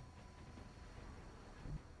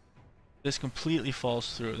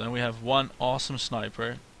 then we have one awesome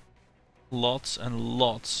sniper, lots and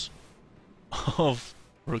lots of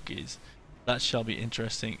rookies. That shall be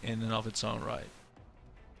interesting in and of its own right.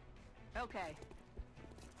 Okay.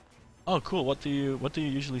 Oh cool, what do you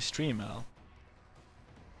usually stream, Al?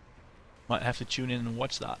 Might have to tune in and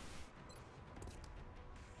watch that.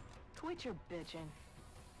 Quit your bitching.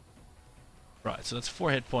 Right, so that's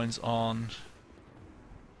 4 hit points on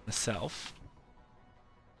myself.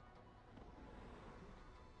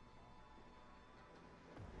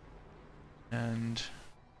 And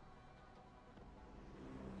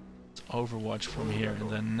let's overwatch from here, and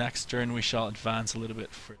then next turn we shall advance a little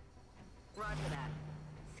bit further. Roger that.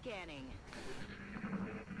 Scanning.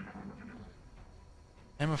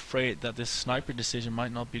 I'm afraid that this sniper decision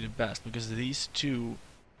might not be the best, because these two,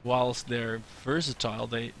 whilst they're versatile,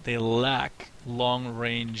 they lack long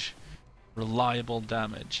range reliable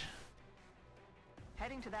damage.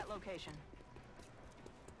 Heading to that location.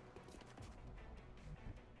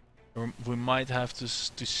 We might have to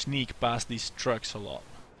sneak past these trucks a lot.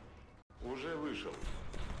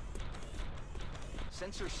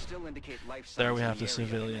 Sensors still indicate life There we signs have in the area,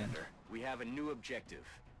 civilian. Commander. We have a new objective.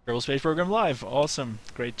 Kerbal Space Program Live, awesome,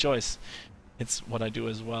 great choice. It's what I do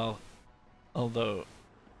as well. Although,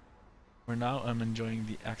 for now I'm enjoying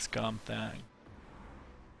the XCOM thing.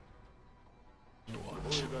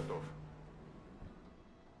 Watch.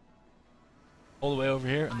 All the way over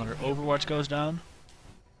here, another Overwatch goes down.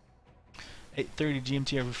 8:30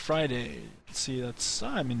 GMT every Friday. Let's see,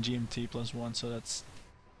 I'm in GMT +1, so that's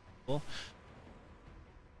cool.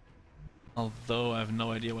 Although I have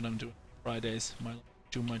no idea what I'm doing Fridays. Might not be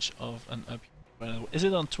too much of an up. Is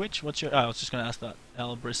it on Twitch? What's your? I was just gonna ask that.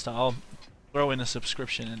 El Brista. I'll throw in a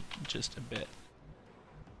subscription in just a bit.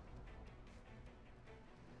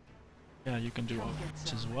 Yeah, you can do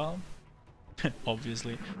Overwatch as well.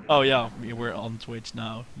 Obviously. Oh yeah, we're on Twitch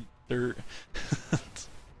now. Roger.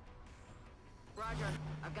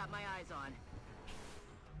 I've got my eyes on.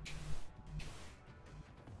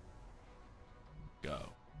 Go.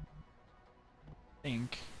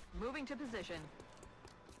 Think. Moving to position.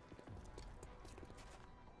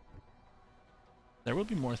 There will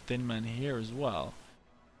be more thin men here as well.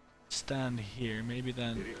 Stand here, maybe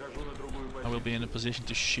then I will be in a position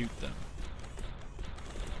to shoot them.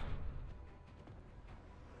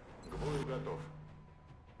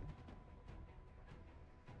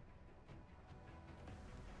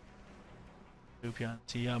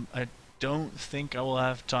 See, I don't think I will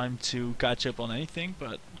have time to catch up on anything,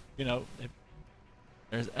 but you know, if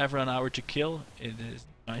there's ever an hour to kill, it is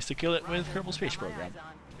nice to kill it with Kerbal Space Program.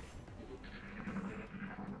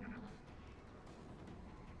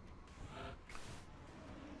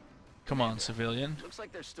 Come on, civilian. Looks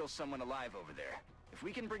like there's still someone alive over there. If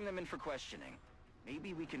we can bring them in for questioning,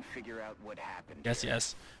 maybe we can figure out what happened. Yes, here.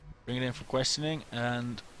 yes. Bring it in for questioning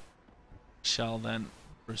and shall then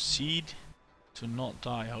proceed to not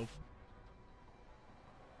die, hope.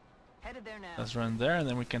 Headed there now. Let's run there and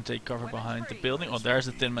then we can take cover behind the building. Oh, there's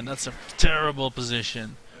the thin man. That's a terrible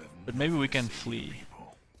position. But maybe we can flee.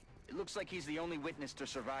 It looks like he's the only witness to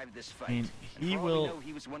survive this fight. I mean, he and for all will... we know,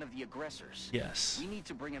 he was one of the aggressors. Yes. We need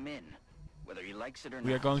to bring him in, whether he likes it or not.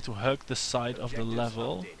 We are going to hug the side of the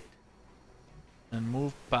level. and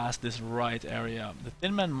move past this right area. The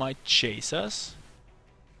Thin Man might chase us.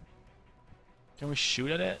 Can we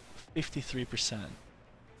shoot at it? 53%.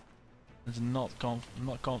 That's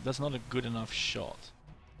that's not a good enough shot.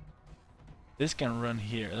 This can run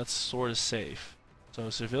here. That's sort of safe. So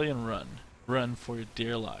civilian, run. Run for your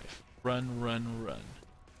dear life. Run, run, run.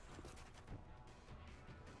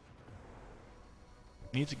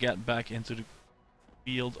 Need to get back into the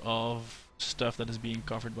field of stuff that is being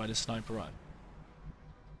covered by the sniper rifle.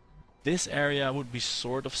 This area would be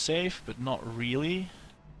sort of safe, but not really.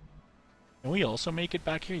 Can we also make it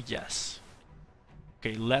back here? Yes.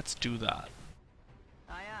 Okay, let's do that.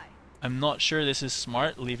 Aye, aye. I'm not sure this is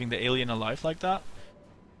smart, leaving the alien alive like that.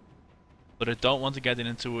 But I don't want to get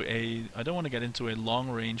into a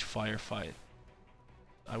long-range firefight.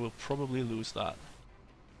 I will probably lose that.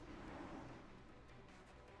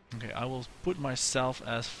 Okay, I will put myself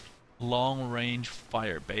as long-range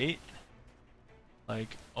fire bait,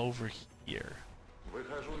 like over here.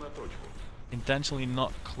 Intentionally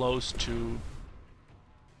not close to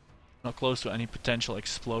any potential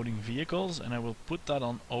exploding vehicles, and I will put that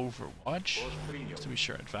on Overwatch just to be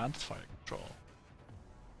sure. Advanced fire control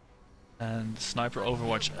and sniper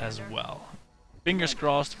Overwatch as well. Fingers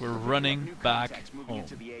crossed, we're running back home.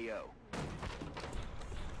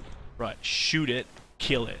 Right, shoot it,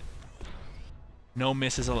 kill it. No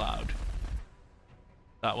misses allowed.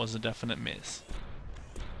 That was a definite miss.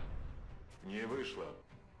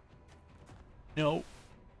 No.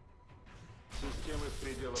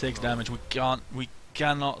 6 damage. We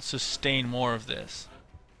cannot sustain more of this.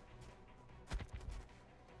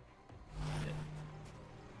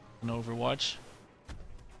 An Overwatch.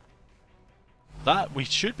 That we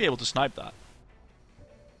should be able to snipe that.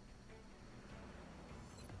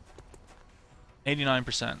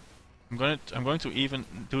 89%. I'm going to even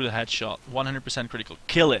do the headshot. 100% critical.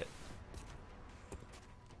 Kill it.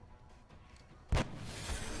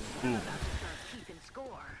 Boom.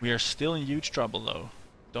 We are still in huge trouble though.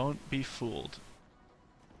 Don't be fooled.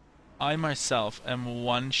 I myself am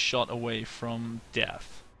 1 shot away from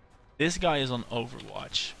death. This guy is on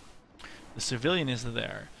Overwatch. The civilian is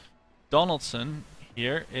there. Donaldson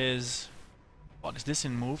here is... What is this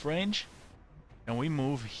in move range? Can we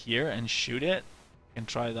move here and shoot it? Can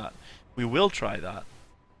try that. We will try that.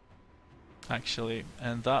 Actually.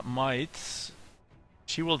 And that might...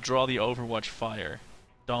 She will draw the Overwatch fire.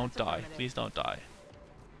 Don't die. Please don't die.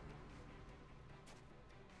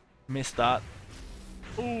 Missed that.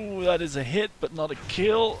 Ooh, that is a hit, but not a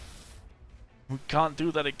kill. We can't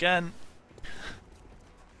do that again.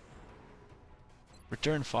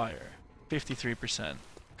 Return fire. 53%.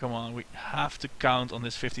 Come on, we have to count on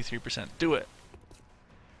this 53%. Do it.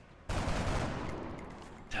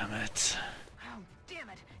 Damn it. Oh, damn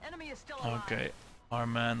it. Enemy is still alive. Okay. Our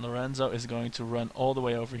man Lorenzo is going to run all the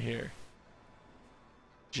way over here.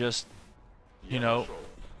 Just, you know,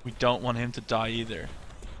 we don't want him to die either.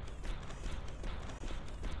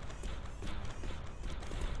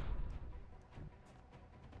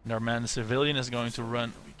 And our man the civilian is going to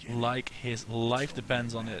run like his life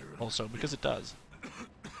depends on it also, because it does.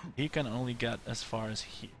 He can only get as far as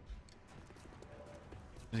here.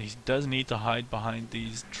 He does need to hide behind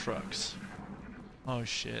these trucks. Oh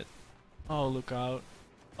shit. Oh, look out.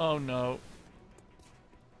 Oh no.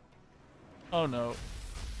 Oh no.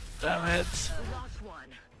 Damn it.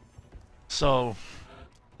 So,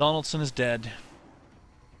 Donaldson is dead.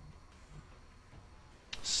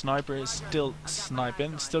 Sniper is still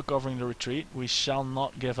sniping, still covering the retreat. We shall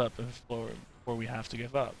not give up before we have to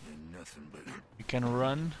give up. We can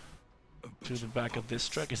run to the back of this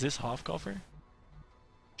truck. Is this half cover?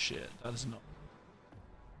 Shit, that is not.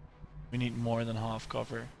 We need more than half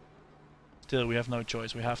cover. Still, we have no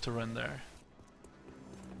choice. We have to run there.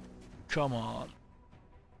 Come on.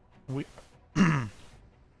 We.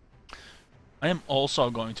 I am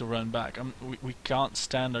also going to run back. We can't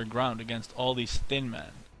stand our ground against all these thin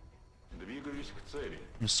men.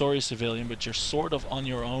 I'm sorry, civilian, but you're sort of on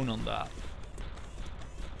your own on that.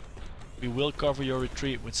 We will cover your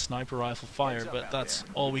retreat with sniper rifle fire, but that's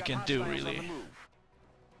all we can do, really.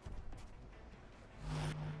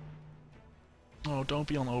 Oh, don't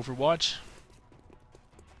be on Overwatch.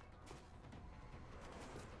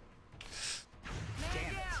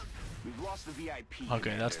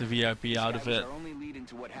 Okay, that's the VIP out of it.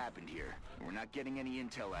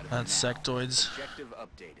 That's sectoids.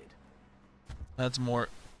 That's more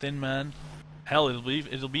thin man. Hell,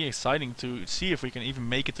 it'll be exciting to see if we can even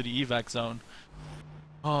make it to the evac zone.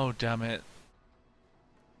 Oh damn it!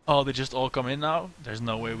 Oh, they just all come in now. There's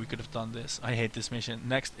no way we could have done this. I hate this mission.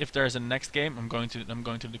 Next, if there's a next game, I'm going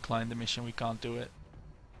to decline the mission. We can't do it.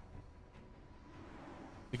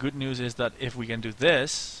 The good news is that if we can do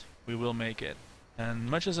this, we will make it. And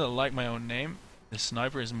much as I like my own name, the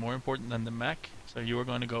sniper is more important than the mech. So you are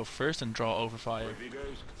going to go first and draw over fire.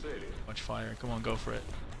 Watch fire. Come on, go for it.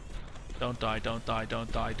 Don't die, don't die,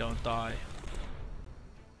 don't die, don't die.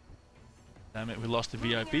 Damn it, we lost the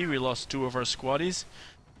VIP, we lost 2 of our squaddies.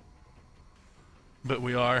 But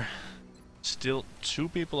we are still 2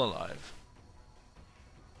 people alive.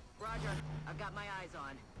 Roger. I've got my eyes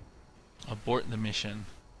on. Abort the mission.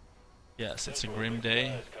 Yes, it's a grim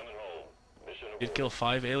day. Did kill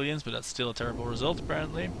 5 aliens, but that's still a terrible result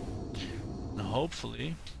apparently. And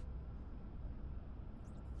hopefully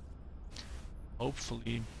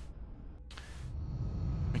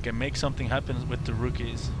we can make something happen with the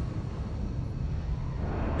rookies.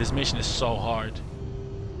 This mission is so hard.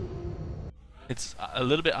 It's a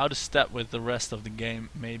little bit out of step with the rest of the game,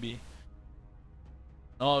 maybe.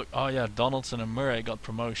 Oh yeah, Donaldson and Murray got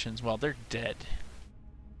promotions. Well, they're dead.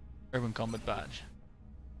 Urban Combat Badge.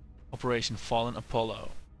 Operation Fallen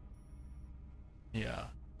Apollo. Yeah.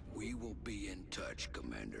 We will be in touch,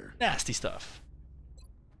 Commander. Nasty stuff.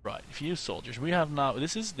 Right, few soldiers. We have now.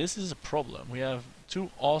 This is a problem. We have 2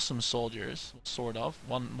 awesome soldiers, sort of.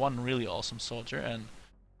 One really awesome soldier and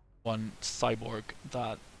 1 cyborg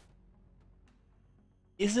that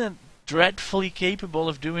isn't dreadfully capable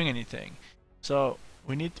of doing anything. So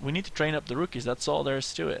we need to train up the rookies. That's all there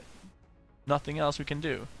is to it. Nothing else we can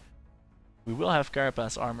do. We will have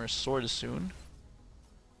carapace armor sort of soon,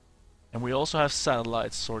 and we also have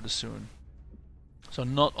satellites sort of soon. So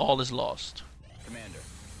not all is lost. Commander,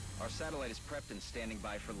 our satellite is prepped and standing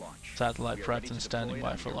by for launch. Satellite prepped and standing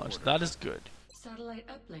by for launch. That is good. Satellite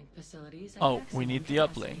uplink facilities. Oh, we need the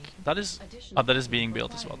uplink. That is being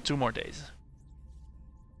built as well. 2 more days.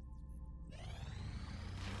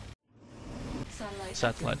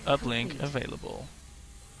 Satellite uplink available.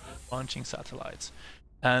 Launching satellites.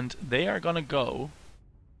 And they are gonna go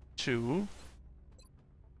to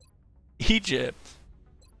Egypt.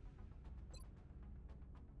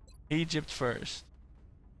 Egypt first.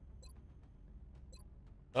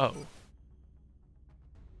 Oh.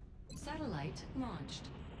 Satellite launched.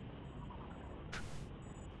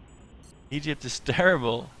 Egypt is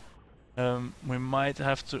terrible. We might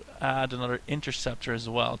have to add another interceptor as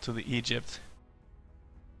well to the Egypt.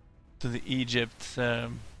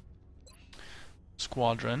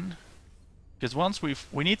 Squadron, because once we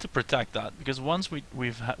need to protect that, because once we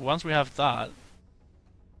have that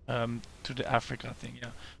to the Africa thing,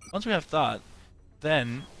 yeah. Once we have that,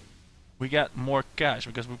 then we get more cash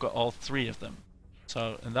because we've got all 3 of them.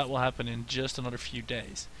 So, and that will happen in just another few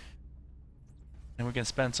days. And we can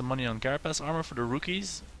spend some money on carapace armor for the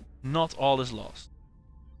rookies. Not all is lost.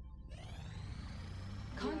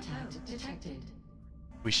 Contact detected.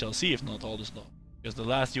 We shall see if not all is lost. Because the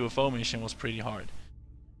last UFO mission was pretty hard.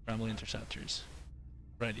 Scramble interceptors.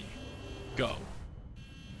 Ready. Go.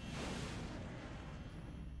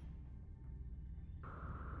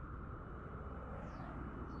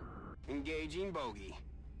 Engaging bogey.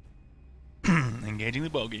 Engaging the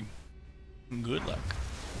bogey. Good luck.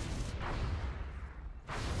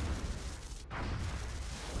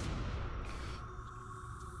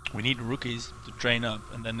 We need rookies to train up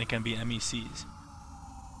and then they can be MECs.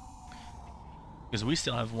 Because we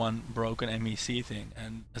still have 1 broken MEC thing,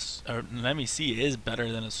 and an MEC is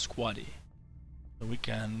better than a squaddie. So we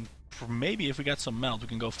can, maybe if we get some melt, we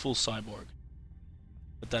can go full cyborg.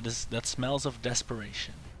 But that smells of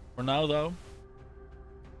desperation. For now though,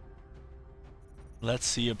 let's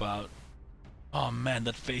see about... Oh man,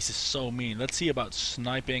 that face is so mean. Let's see about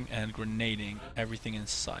sniping and grenading everything in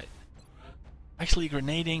sight. Actually,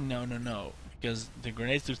 grenading, no. Because the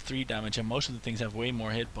grenades do 3 damage and most of the things have way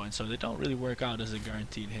more hit points, so they don't really work out as a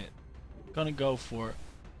guaranteed hit. We're gonna go for...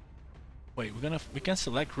 Wait, we can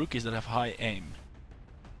select rookies that have high aim.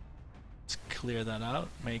 Let's clear that out.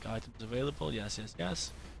 Make items available. Yes.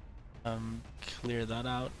 Clear that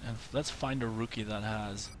out, and let's find a rookie that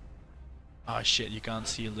has... Ah shit, you can't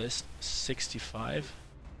see a list. 65.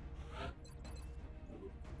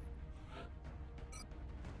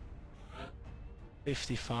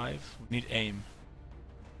 $55. We need aim.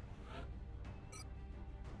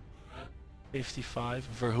 55.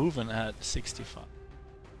 Verhoeven at 65.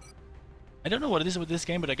 I don't know what it is with this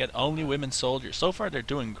game, but I get only women soldiers. So far they're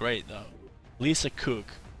doing great though. Lisa Cook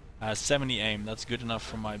has 70 aim. That's good enough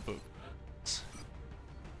for my book. Let's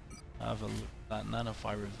have a look at that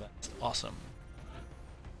nanofiber vest. Awesome.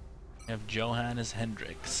 We have Johannes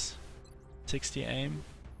Hendricks. 60 aim.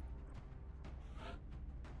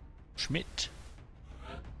 Schmidt.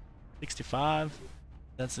 65.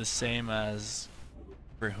 That's the same as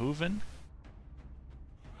Verhoeven.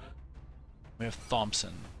 We have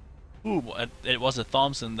Thompson. Ooh, it was a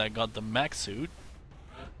Thompson that got the mech suit.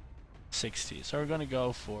 60. So we're gonna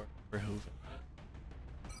go for Verhoeven.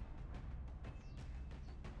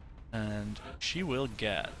 And she will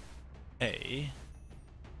get a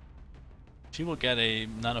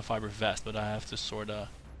nanofiber vest, but I have to sorta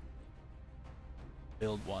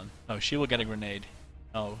build one. Oh, she will get a grenade.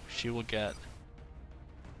 Oh, she will get.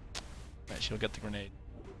 Right, she'll get the grenade.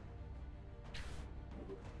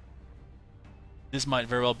 This might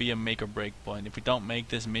very well be a make or break point. If we don't make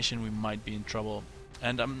this mission, we might be in trouble.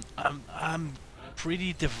 And I'm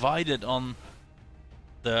pretty divided on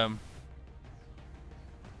the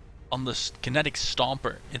kinetic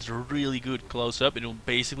stomper. It's really good close up. It'll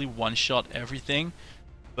basically one-shot everything.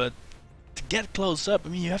 But to get close up, I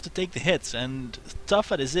mean, you have to take the hits, and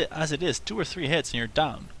tough as it is, 2 or 3 hits and you're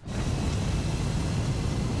down.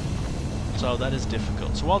 So that is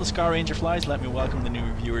difficult. So while the Scar Ranger flies, let me welcome the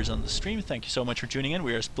new viewers on the stream. Thank you so much for tuning in.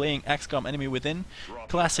 We are playing XCOM Enemy Within,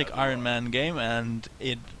 classic Iron Man game, and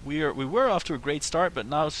we were off to a great start, but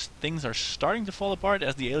now things are starting to fall apart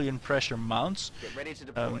as the alien pressure mounts.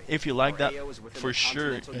 If you like that, for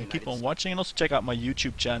sure, keep on watching, and also check out my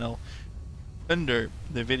YouTube channel under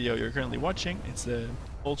the video you're currently watching. It's the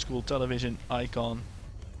old school television icon,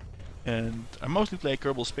 and I mostly play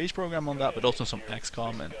Kerbal Space Program on that, but also some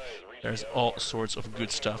XCOM, and there's all sorts of good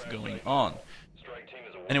stuff going on.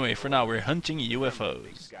 Anyway, for now we're hunting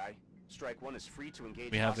UFOs.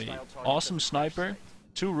 We have an awesome sniper,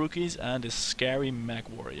 2 rookies, and a scary mech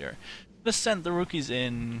warrior. Let's send the rookies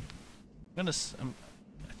in. I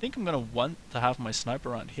think I'm gonna want to have my sniper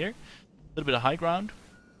around here, a little bit of high ground,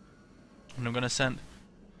 and I'm gonna send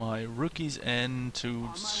my rookies in to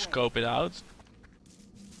scope it out.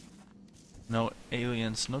 No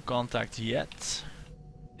aliens, no contact yet.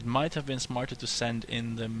 It might have been smarter to send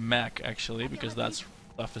in the mech actually, because that's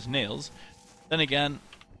tough as nails. Then again,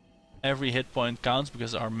 every hit point counts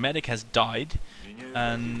because our medic has died,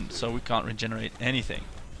 and so we can't regenerate anything.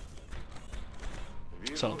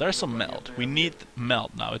 So there's some meld. We need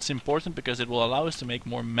meld now. It's important because it will allow us to make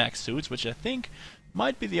more mech suits, which I think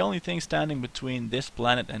might be the only thing standing between this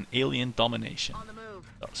planet and alien domination.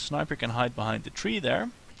 So sniper can hide behind the tree there,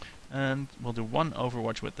 and we'll do 1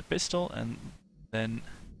 overwatch with the pistol, and then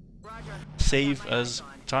save us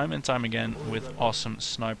time and time again with awesome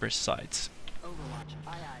sniper sights.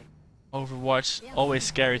 Overwatch, always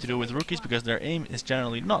scary to do with rookies because their aim is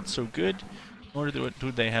generally not so good, nor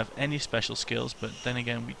do they have any special skills, but then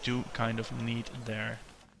again we do kind of need their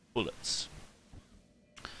bullets.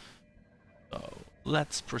 So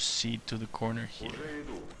let's proceed to the corner here.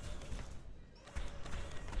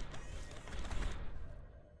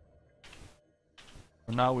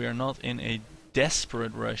 For now we are not in a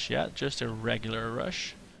desperate rush yet, just a regular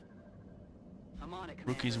rush.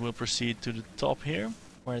 Rookies will proceed to the top here,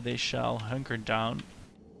 where they shall hunker down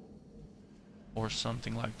or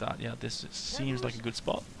something like that. Yeah, this seems like a good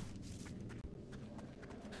spot.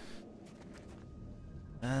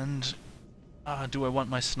 And do I want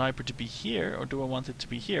my sniper to be here, or do I want it to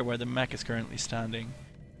be here where the mech is currently standing?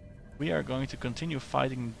 We are going to continue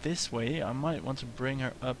fighting this way. I might want to bring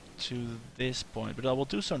her up to this point, but I will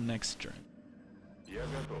do so next turn.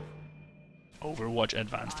 Overwatch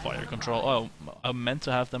advanced fire control. Oh, I meant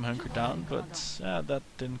to have them hunker down, but that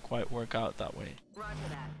didn't quite work out that way.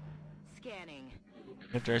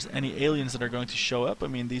 If there's any aliens that are going to show up, I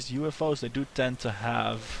mean, these UFOs, they do tend to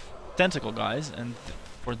have tentacle guys, and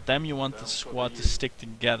for them you want the squad to stick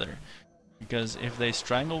together, because if they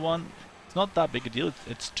strangle one, it's not that big a deal.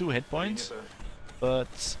 It's 2 hit points,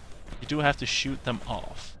 but you do have to shoot them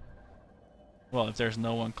off. Well, if there's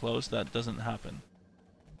no one close, that doesn't happen.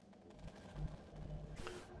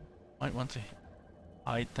 Might want to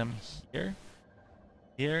hide them here.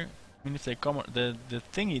 Here, I mean, if they come, the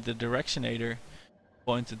thingy, the directionator,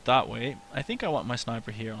 pointed that way. I think I want my sniper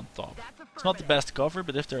here on top. It's not the best cover,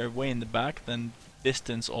 but if they're way in the back, then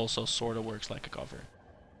distance also sort of works like a cover.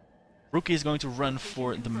 Rookie is going to run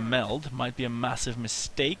for the meld. Might be a massive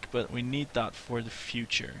mistake, but we need that for the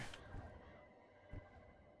future.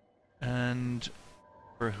 And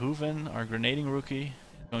Verhoeven, our grenading rookie,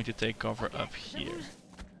 is going to take cover up here.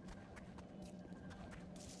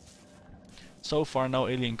 So far no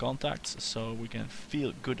alien contacts, so we can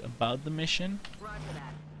feel good about the mission.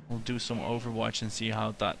 We'll do some Overwatch and see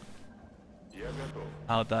how that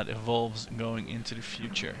evolves going into the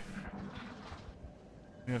future.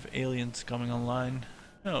 We have aliens coming online.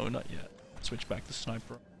 No, not yet. Switch back to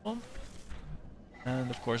sniper. And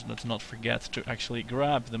of course, let's not forget to actually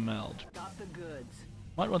grab the meld.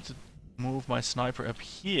 Might want to move my sniper up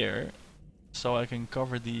here so I can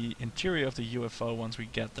cover the interior of the UFO once we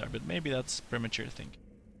get there, but maybe that's premature thinking.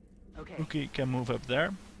 Okay. Rookie can move up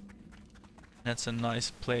there. That's a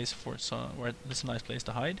nice place for that's a nice place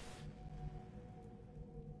to hide.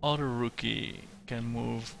 Other rookie can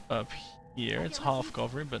move up here. It's half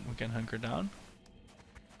cover, but we can hunker down.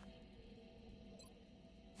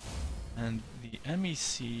 And the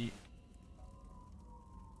MEC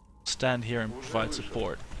stand here and provide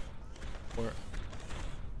support for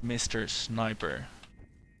Mr. Sniper.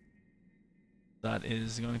 That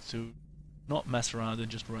is going to not mess around and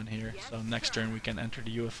just run here. So next turn we can enter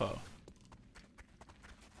the UFO.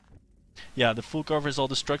 Yeah, the full cover is all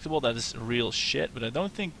destructible. That is real shit, but I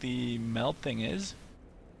don't think the melt thing is.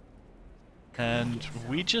 And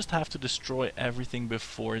we just have to destroy everything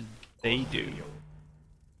before they do.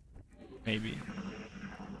 Maybe.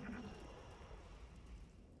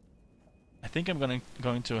 I think I'm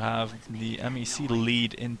going to have the MEC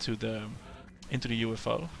lead into the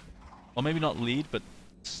UFO. Well, maybe not lead, but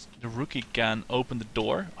the rookie can open the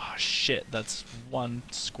door. Oh shit, that's one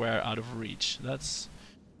square out of reach. That's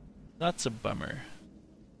a bummer.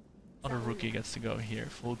 Other rookie gets to go here,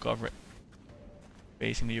 full cover,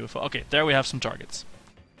 facing the UFO. Okay, there we have some targets.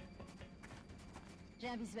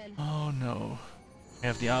 Oh no. We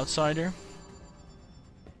have the outsider.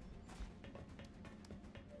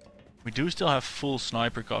 We do still have full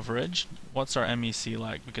sniper coverage. What's our MEC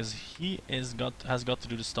like? Because he has got to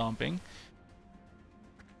do the stomping.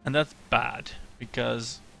 And that's bad,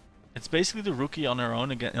 because it's basically the rookie on her own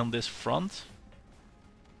again on this front.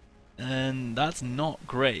 And that's not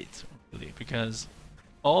great, really, because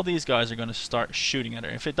all these guys are going to start shooting at her.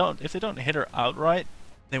 If they don't hit her outright,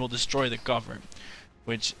 they will destroy the cover,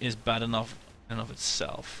 which is bad enough in and of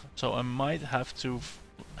itself. So I might have to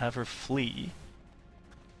have her flee.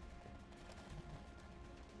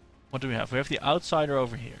 What do we have? We have the outsider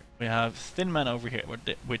over here. We have thin men over here,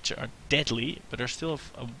 which are deadly, but are still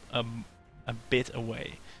a bit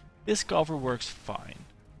away. This cover works fine.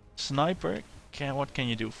 Sniper, what can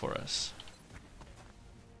you do for us?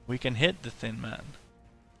 We can hit the thin man.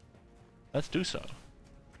 Let's do so.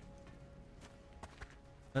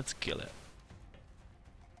 Let's kill it.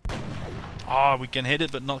 Ah, we can hit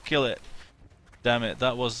it but not kill it. Damn it,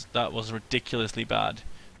 that was ridiculously bad.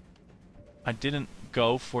 I didn't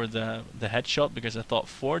go for the headshot because I thought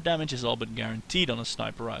 4 damage is all but guaranteed on a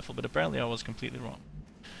sniper rifle, but apparently I was completely wrong.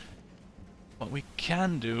 What we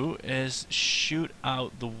can do is shoot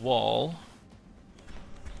out the wall.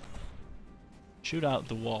 Shoot out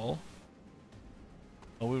the wall.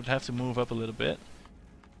 Oh, we would have to move up a little bit.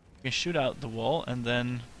 We can shoot out the wall and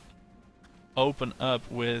then open up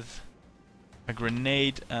with a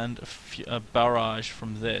grenade and a barrage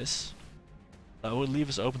from this. That would leave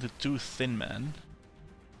us open to 2 thin men.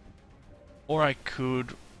 Or I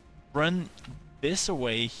could run this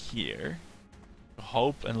away here,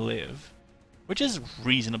 hope and live, which is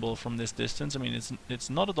reasonable from this distance. I mean, it's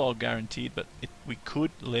not at all guaranteed, but we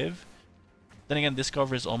could live. Then again, this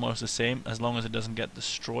cover is almost the same as long as it doesn't get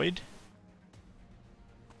destroyed.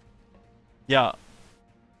 Yeah,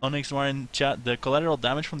 Onyx War in chat, the collateral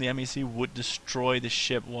damage from the MEC would destroy the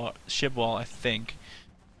ship wall, I think.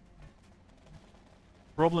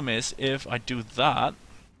 Problem is, if I do that,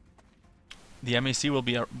 the MEC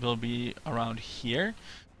will be around here.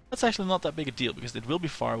 That's actually not that big a deal because it will be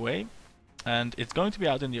far away, and it's going to be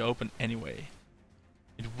out in the open anyway.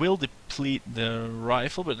 It will deplete the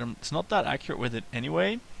rifle, but it's not that accurate with it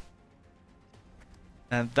anyway.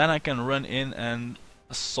 And then I can run in and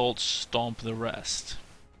assault stomp the rest.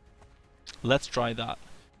 Let's try that.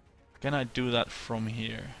 Can I do that from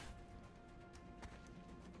here?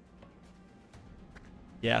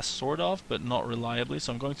 Yeah, sort of, but not reliably,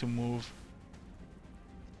 so I'm going to move.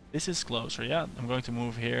 This is closer, yeah. I'm going to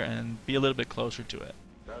move here and be a little bit closer to it.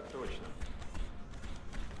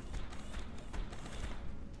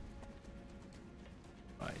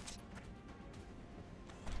 Right.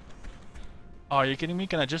 Oh, are you kidding me?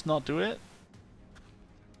 Can I just not do it?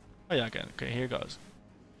 Oh yeah, I can. Okay, here goes.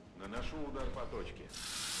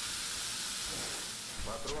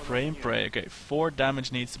 Pray and pray. Okay, 4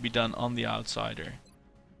 damage needs to be done on the outsider.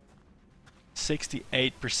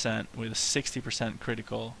 68% with a 60%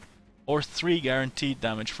 critical, or 3 guaranteed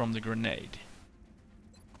damage from the grenade.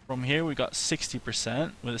 From here we got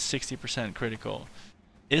 60% with a 60% critical.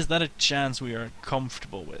 Is that a chance we are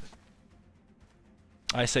comfortable with?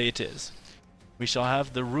 I say it is. We shall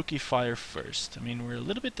have the rookie fire first. I mean, we're a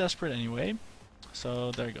little bit desperate anyway,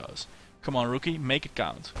 so there goes. Come on, rookie, make it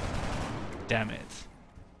count. Damn it.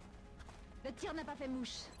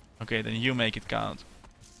 Okay, then you make it count.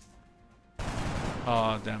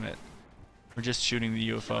 Oh, damn it. We're just shooting the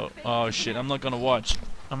UFO. Oh shit, I'm not gonna watch.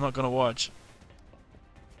 I'm not gonna watch.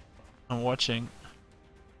 I'm watching.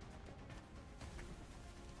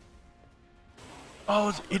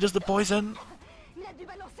 Oh, he does the poison!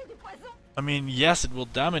 I mean, yes, it will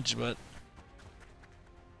damage, but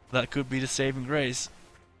that could be the saving grace.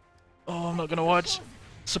 Oh, I'm not gonna watch.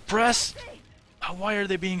 Suppress! Why are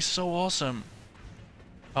they being so awesome?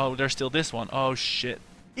 Oh, there's still this one. Oh shit.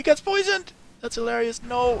 He gets poisoned! That's hilarious.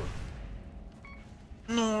 No!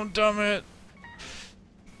 No, damn it.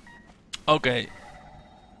 Okay.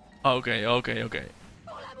 Okay.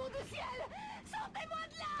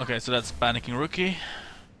 Okay, so that's panicking rookie.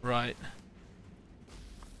 Right.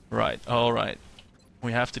 Right, alright.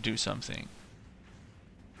 We have to do something.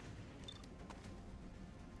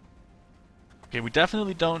 Okay, we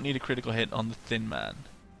definitely don't need a critical hit on the Thin Man.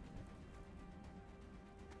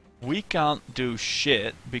 We can't do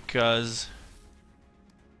shit because...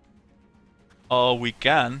 Oh, we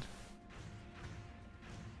can.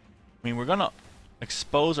 I mean, we're gonna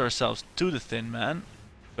expose ourselves to the Thin Man,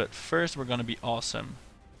 but first we're gonna be awesome.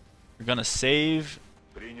 We're gonna save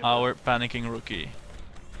our panicking rookie.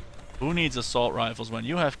 Who needs assault rifles when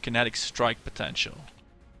you have kinetic strike potential?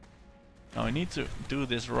 Now I need to do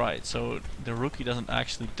this right so the rookie doesn't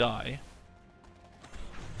actually die.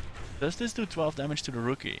 Does this do 12 damage to the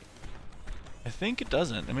rookie? I think it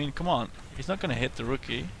doesn't. I mean, come on. He's not gonna hit the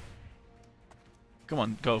rookie. Come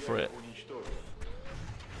on, go for it.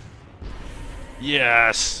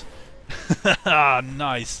 Yes!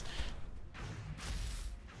 Nice!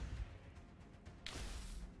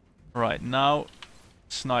 Right, now,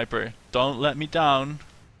 sniper, don't let me down.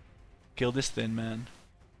 Kill this Thin Man.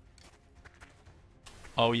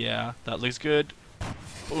 Oh yeah, that looks good.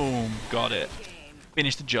 Boom, got it.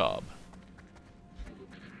 Finish the job.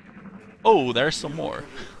 Oh, there's some more.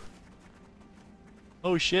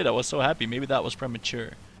 Oh shit, I was so happy. Maybe that was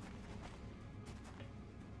premature.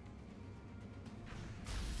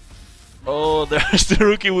 Oh, there's the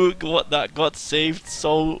rookie that got saved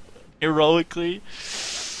so heroically.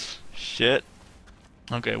 Shit.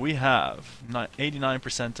 Okay, we have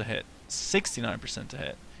 89% to hit, 69% to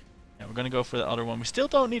hit. Yeah, we're gonna go for the other one. We still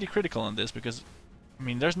don't need a critical on this because, I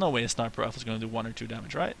mean, there's no way a sniper rifle is gonna do 1 or 2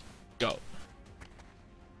 damage, right? Go.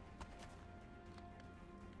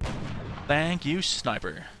 Thank you,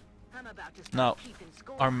 sniper. Now,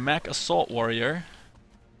 our mech assault warrior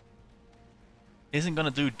isn't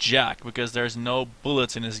gonna do jack because there's no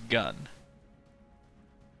bullets in his gun.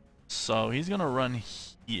 So he's gonna run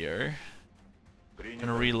here.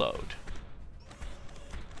 Gonna reload.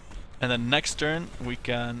 And then next turn we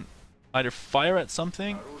can either fire at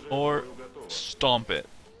something or stomp it.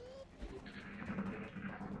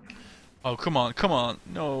 Oh, come on, come on.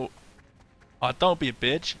 No. Oh, don't be a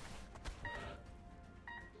bitch.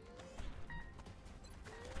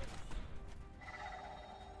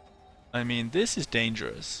 I mean, this is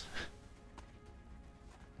dangerous.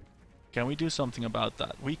 Can we do something about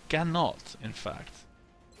that? We cannot, in fact.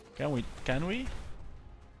 Can we? Can we?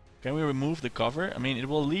 Can we remove the cover? I mean, it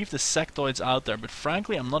will leave the sectoids out there, but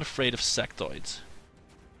frankly, I'm not afraid of sectoids.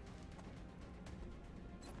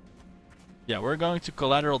 Yeah, we're going to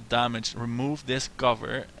collateral damage, remove this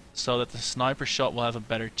cover, so that the sniper shot will have a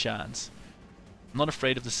better chance. I'm not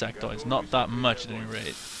afraid of the sectoids, not that much at any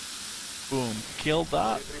rate. Boom, kill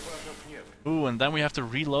that. Ooh, and then we have to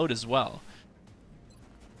reload as well.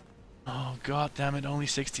 Oh god damn it, only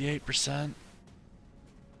 68%.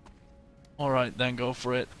 Alright, then go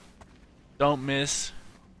for it. Don't miss.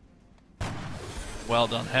 Well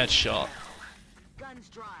done, headshot.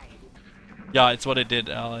 Yeah, it's what I did.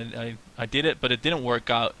 I did it, but it didn't work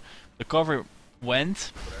out. The cover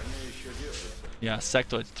went. Yeah,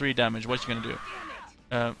 sectoid, 3 damage. What you gonna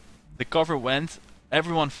do? The cover went.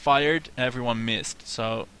 Everyone fired. Everyone missed.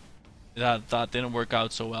 So that didn't work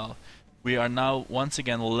out so well. We are now once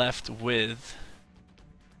again left with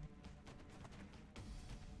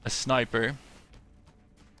a sniper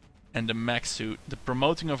and a mech suit. The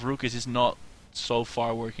promoting of rookies is not so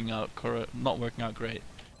far working out great. Locked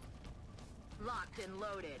and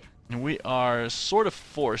loaded. And we are sort of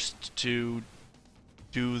forced to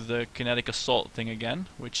do the kinetic assault thing again,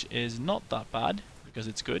 which is not that bad because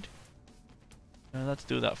it's good. Let's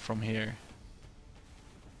do that from here.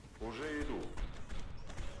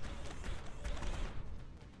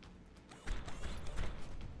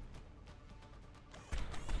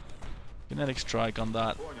 Kinetic strike on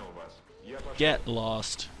that. Get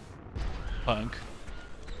lost, punk.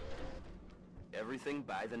 Everything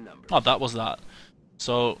by the numbers. Oh, that was that.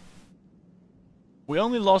 So we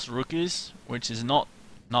only lost rookies, which is not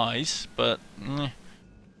nice, but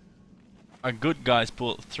our good guys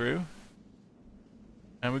pulled through.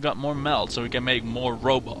 And we got more melt, so we can make more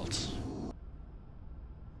robots.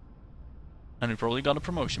 And we probably got a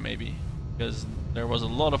promotion, maybe. Because there was a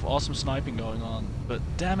lot of awesome sniping going on. But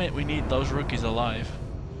damn it, we need those rookies alive.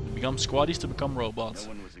 To become squaddies, to become robots. No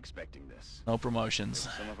one was expecting this. No promotions.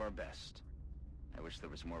 Some of our best. I wish there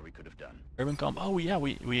was more we could have done. Urban comp. Oh yeah,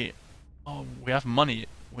 we have money.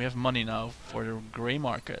 We have money now for the grey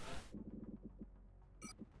market.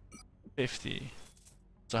 50.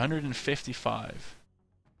 It's 155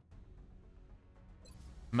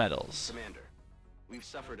 medals. Commander, we've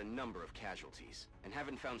suffered a number of casualties and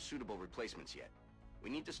haven't found suitable replacements yet. We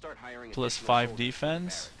need to start hiring Plus additional 5 soldiers for the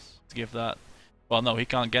defense. barracks. Let's give that. Well, no, he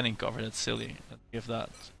can't get in cover. That's silly. Let's give that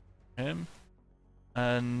to him.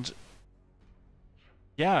 And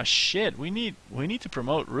yeah, shit. We need to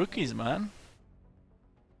promote rookies, man.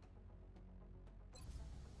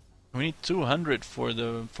 We need 200 for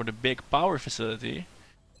the big power facility,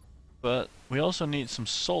 but we also need some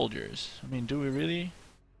soldiers. I mean, do we really?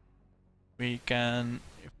 We can,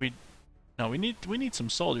 if we, no, we need some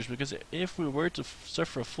soldiers, because if we were to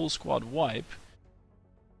suffer a full squad wipe,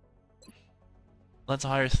 let's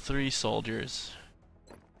hire 3 soldiers.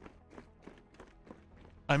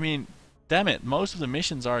 I mean, damn it, most of the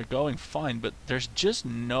missions are going fine, but there's just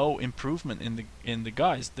no improvement in the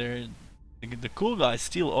guys. The cool guys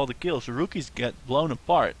steal all the kills, the rookies get blown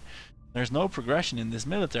apart. There's no progression in this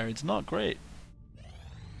military, it's not great.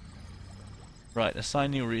 Right,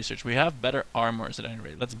 assign new research. We have better armors at any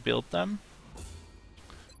rate. Let's build them.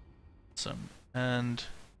 And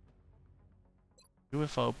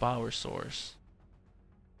UFO power source.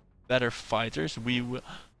 Better fighters. We will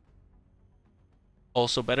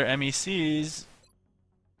also better MECs.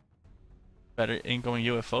 Better incoming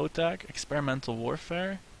UFO attack. Experimental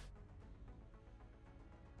warfare.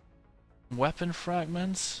 Weapon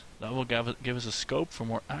fragments. That will give us a scope for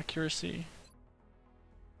more accuracy.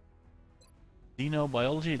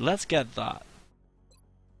 Xenobiology. Let's get that.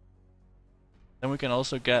 Then we can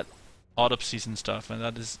also get autopsies and stuff, and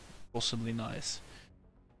that is possibly nice.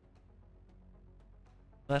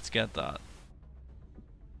 Let's get that.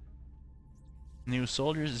 New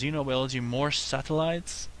soldiers, xenobiology, more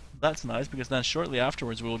satellites. That's nice, because then shortly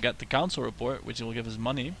afterwards we will get the council report, which will give us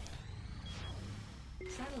money.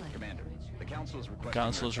 Commander, the council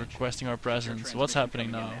is requesting our presence. What's happening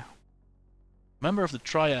now? Member of the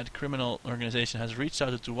Triad criminal organization has reached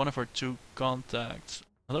out to one of our 2 contacts.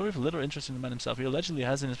 Although we have little interest in the man himself, he allegedly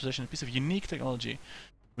has in his possession a piece of unique technology.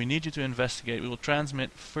 We need you to investigate. We will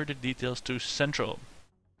transmit further details to Central.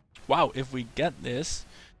 Wow, if we get this,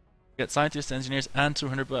 we get scientists, engineers, and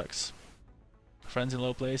 200 bucks. Friends in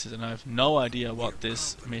low places, and I have no idea what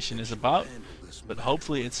this mission is about, but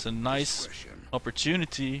hopefully it's a nice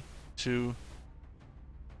opportunity to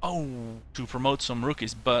promote some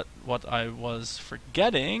rookies. But what I was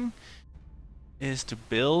forgetting is to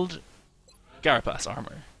build carapace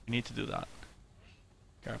armor. We need to do that.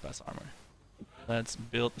 Carapace armor. Let's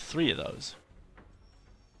build 3 of those.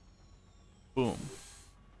 Boom.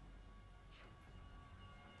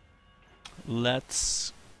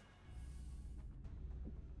 Let's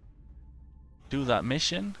do that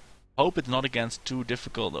mission. Hope it's not against too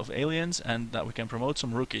difficult of aliens, and that we can promote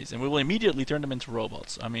some rookies, and we will immediately turn them into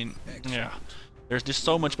robots. I mean, yeah, there's just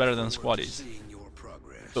so much better than squaddies,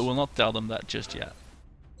 but we'll not tell them that just yet.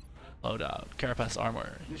 Load out carapace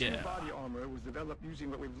armor. This Yeah. body armor was developed using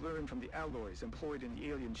what we've learned from the alloys employed in the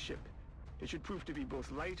alien ship. It should prove to be both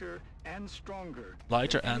lighter and stronger.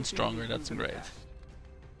 Lighter than and anything stronger. we've That's used in the great. past.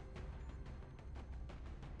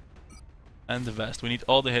 And the vest. We need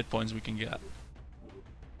all the hit points we can get.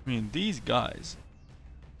 I mean, these guys.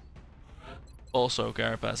 Also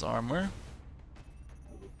carapace armor.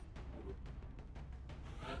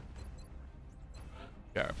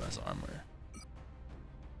 Carapace armor.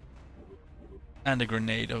 And a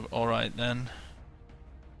grenade. Oh, alright then.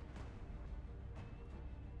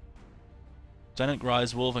 Lieutenant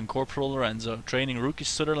Grise, Wolf, and Corporal Lorenzo training rookie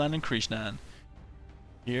Sutherland and Krishnan.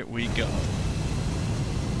 Here we go.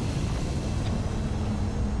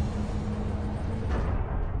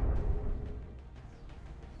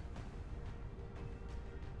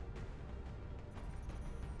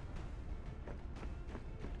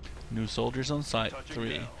 New soldiers on site.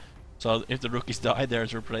 3. So if the rookies die,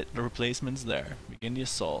 there's the replacements there. Begin the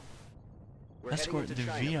assault. Escort the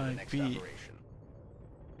VIP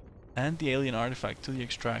and the alien artifact to the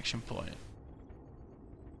extraction point.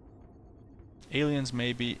 Aliens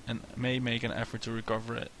may make an effort to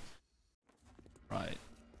recover it. Right.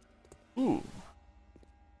 Ooh.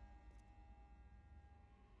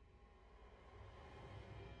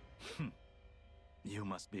 You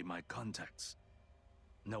must be my contacts.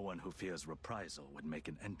 No one who fears reprisal would make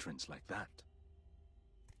an entrance like that.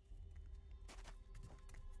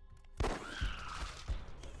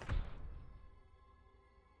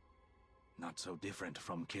 Not so different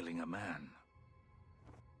from killing a man.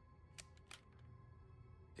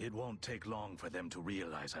 It won't take long for them to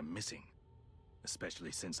realize I'm missing,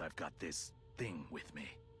 especially since I've got this thing with me.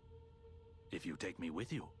 If you take me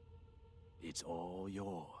with you, it's all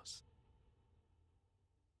yours.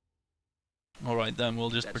 Alright then, we'll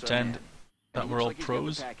just pretend that we're all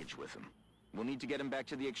pros. Package with him. We'll need to get him back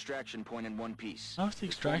to the extraction point in one piece. How's the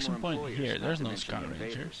extraction point here? There's no Sky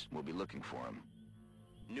Ranger. We'll be looking for him.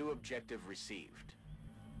 New objective received.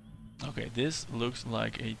 Okay, this looks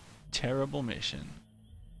like a terrible mission.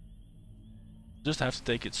 Just have to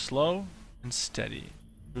take it slow and steady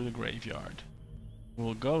through the graveyard.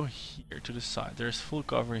 We'll go here to the side. There's full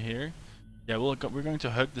cover here. Yeah, we're going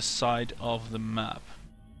to hug the side of the map.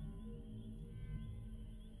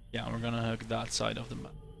 Yeah, we're gonna hug that side of the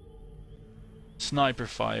map. Sniper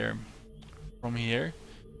fire from here.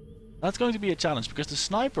 That's going to be a challenge because the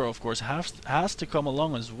sniper, of course, has to come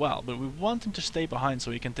along as well, but we want him to stay behind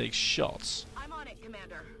so he can take shots. I'm on it,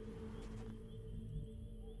 Commander.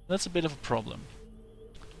 That's a bit of a problem.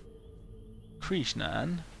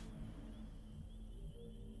 Krishnan.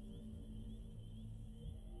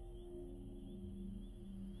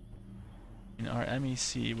 In our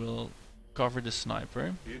MEC will cover the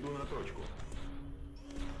sniper.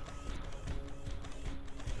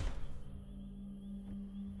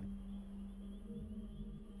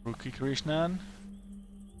 Rookie Krishnan.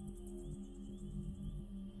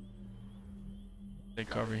 Take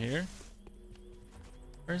cover here.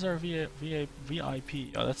 Where's our VIP?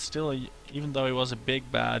 Oh, that's still a, even though he was a big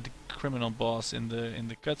bad criminal boss in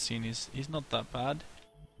the cutscene, he's not that bad.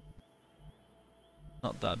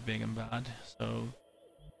 Not that big and bad. So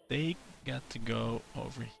they get to go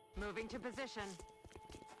over here. Moving to position.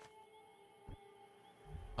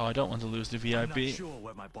 Oh, I don't want to lose the VIP. I'm not sure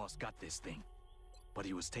where my boss got this thing, but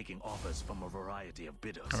he was taking offers from a variety of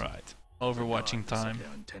bidders. Right. Overwatching time.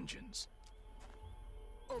 Their intentions.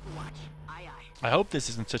 Overwatch. Aye aye. I hope this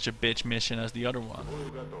isn't such a bitch mission as the other one.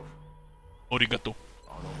 Origato.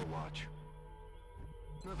 On Overwatch.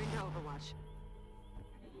 Moving to Overwatch.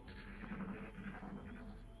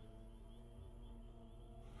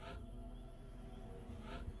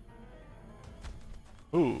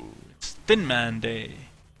 Ooh, it's Thin Man Day.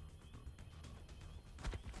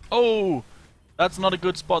 Oh, that's not a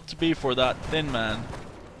good spot to be for that Thin Man.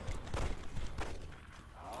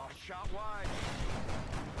 Oh, shot wide.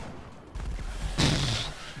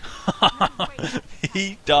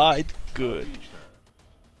 He died good.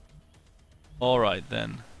 Alright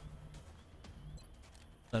then.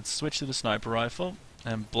 Let's switch to the sniper rifle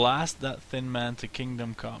and blast that Thin Man to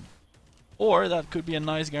Kingdom Come. Or that could be a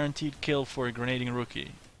nice guaranteed kill for a grenading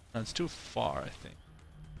rookie. That's too far, I think.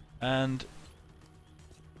 And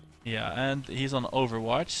yeah, and he's on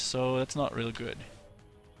Overwatch, so that's not real good.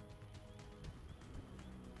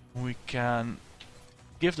 We can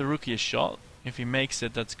give the rookie a shot. If he makes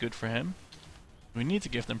it, that's good for him. We need to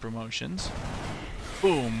give them promotions.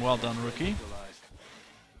 Boom, well done, rookie.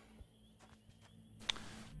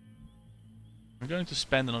 We're going to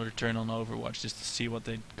spend another turn on Overwatch just to see what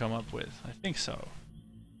they come up with. I think so.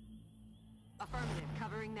 Affirmative.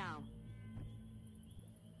 Covering now.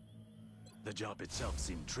 The job itself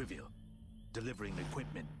seemed trivial, delivering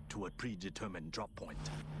equipment to a predetermined drop point.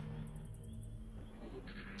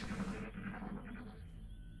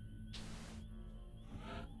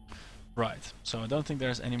 Right, so I don't think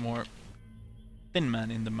there's any more Thin Man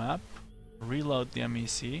in the map. Reload the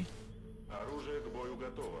MEC.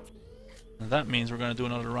 And that means we're going to do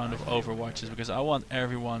another round of Overwatches because I want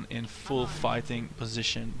everyone in full fighting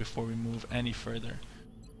position before we move any further.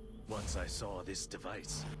 Once I saw this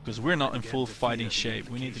device, because we're not in full fighting shape,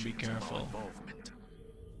 we need to be careful.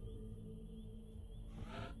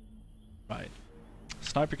 Right.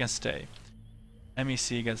 Sniper can stay.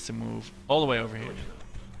 MEC gets to move all the way over here.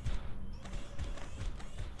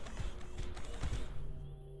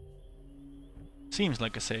 Seems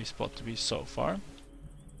like a safe spot to be so far.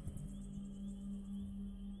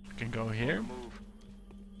 Can go here.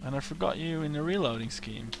 And I forgot you in the reloading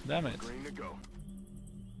scheme. Damn it.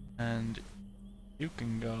 And you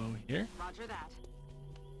can go here. Roger that.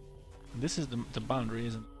 This is the boundary,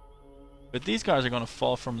 isn't it? But these guys are gonna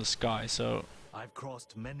fall from the sky, so I've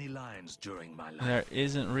crossed many lines during my life. There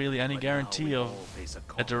isn't really any guarantee of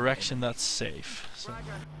a direction that's safe. So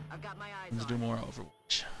I've got my eyes let's on do more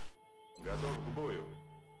Overwatch.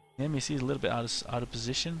 The MEC is a little bit out of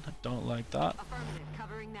position. I don't like that. Affirmative.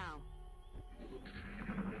 Covering now.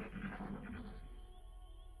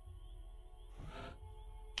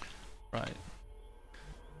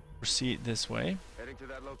 proceed this way. Heading to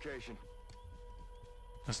that location.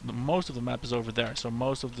 Most of the map is over there, so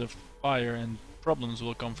most of the fire and problems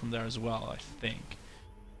will come from there as well, I think.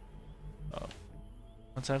 So,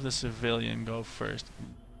 let's have the civilian go first.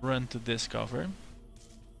 Run to this cover.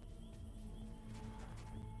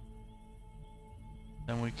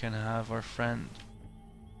 Then we can have our friend,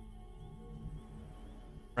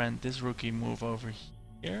 this rookie, move over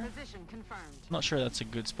here. Position confirmed. Not sure that's a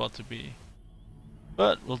good spot to be,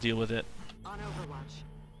 but we'll deal with it. On Overwatch.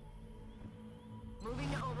 Moving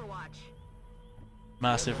to Overwatch.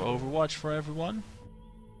 Massive Overwatch for everyone.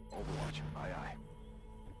 Overwatch. Aye, aye.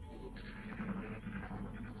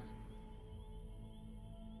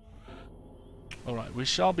 Alright, we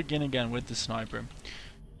shall begin again with the sniper.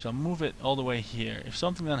 So move it all the way here. If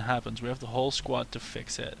something then happens, we have the whole squad to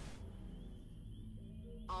fix it.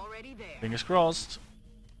 Already there. Fingers crossed.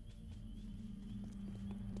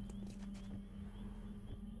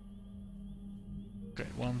 Okay,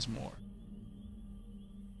 once more.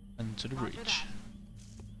 And to the breach.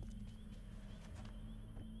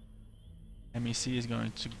 MEC is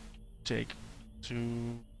going to take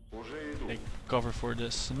cover for the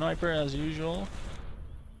sniper as usual.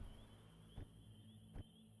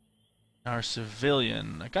 Our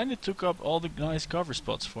civilian. I kinda took up all the nice cover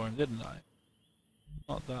spots for him, didn't I?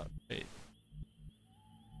 Not that great.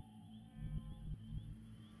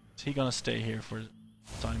 Is he gonna stay here for the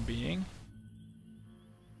time being?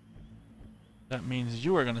 That means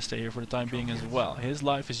you are gonna stay here for the time being as well. His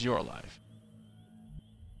life is your life.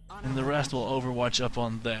 And the rest will overwatch up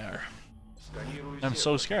on there. I'm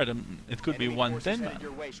so scared. It could be one thin man.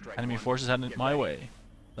 Enemy forces headed my way.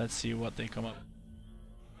 Let's see what they come up.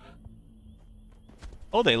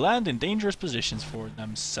 Oh, they land in dangerous positions for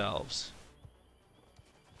themselves.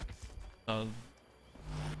 So,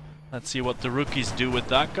 let's see what the rookies do with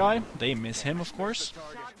that guy. They miss him, of course.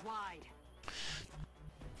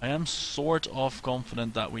 I am sort of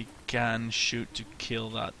confident that we can shoot to kill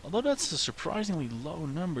that. Although that's a surprisingly low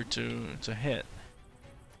number to hit.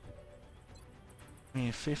 I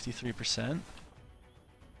mean, 53%.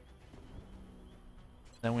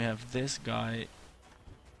 Then we have this guy.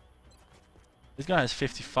 This guy has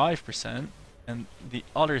 55%. And the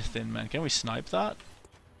other thin man, can we snipe that?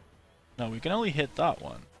 No, we can only hit that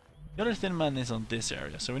one. The other thin man is on this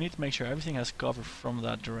area, so we need to make sure everything has cover from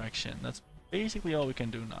that direction. That's basically all we can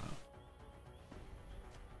do now.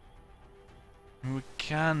 We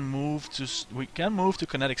can move to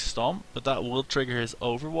kinetic stomp, but that will trigger his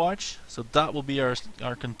overwatch. So that will be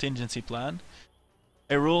our contingency plan.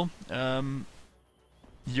 Hey Rule,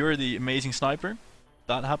 you're the amazing sniper.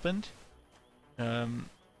 That happened.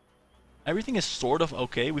 Everything is sort of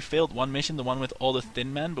okay. We failed one mission, the one with all the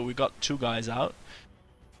thin men, but we got 2 guys out.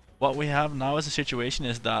 What we have now as a situation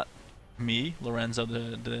is that me, Lorenzo,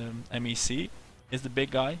 the MEC, is the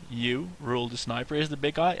big guy. You, Rule, the sniper, is the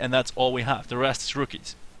big guy, and that's all we have. The rest is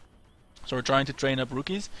rookies. So we're trying to train up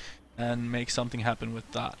rookies and make something happen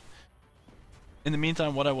with that. In the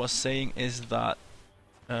meantime, what I was saying is that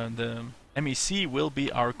the MEC will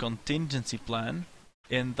be our contingency plan,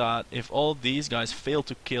 in that if all these guys fail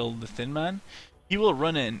to kill the thin man, he will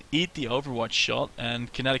run in, eat the overwatch shot,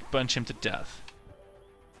 and kinetic punch him to death.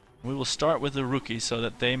 We will start with the rookies so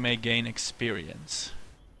that they may gain experience.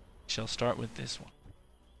 We shall start with this one.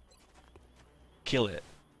 Kill it.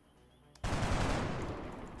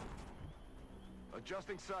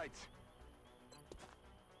 Adjusting sights.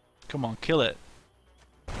 Come on, kill it.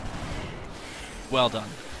 Well done.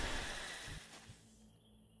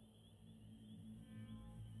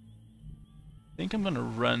 I think I'm gonna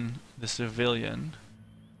run the civilian.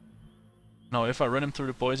 No, if I run him through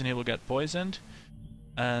the poison, he will get poisoned.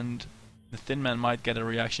 And the thin man might get a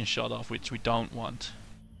reaction shot off, which we don't want.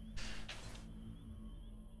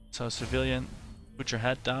 So civilian, put your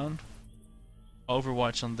head down.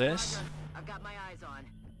 Overwatch on this. I've got my eyes on.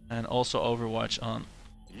 And also overwatch on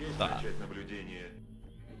that.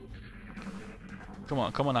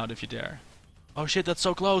 Come on out if you dare. Oh shit, that's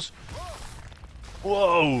so close!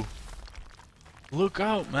 Whoa! Look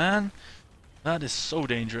out, man! That is so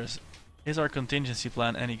dangerous. Is our contingency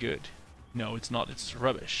plan any good? No, it's not. It's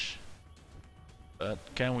rubbish. But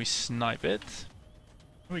can we snipe it?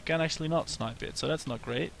 We can actually not snipe it, so that's not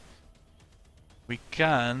great. We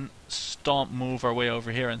can stomp move our way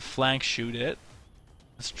over here and flank shoot it.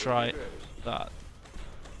 Let's try that.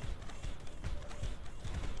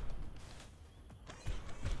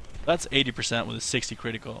 That's 80% with a 60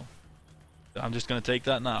 critical. I'm just gonna take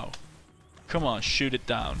that now. Come on, shoot it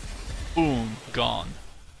down. Boom, gone.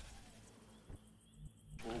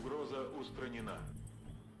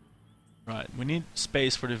 Right, we need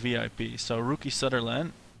space for the VIP. So Rookie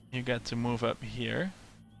Sutherland, You get to move up here.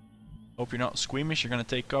 Hope you're not squeamish. You're gonna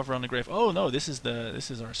take cover on the grave. Oh no, this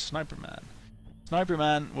is our sniper man. Sniper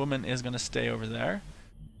man woman is gonna stay over there.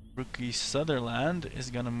 Rookie Sutherland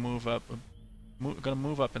is gonna move up.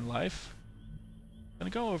 Move up in life.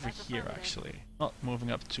 Gonna go over here actually. Not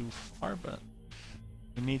moving up too far, but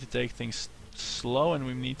we need to take things slow, and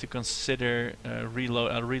we need to consider a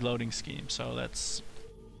reloading scheme. So let's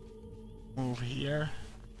move here.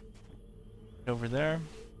 Over there.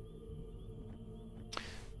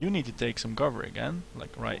 You need to take some cover again, like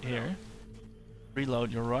right here.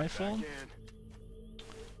 Reload your rifle.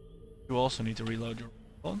 You also need to reload your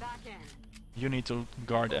rifle. You need to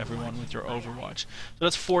guard everyone with your overwatch. So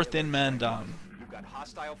that's 4 thin man down. You've got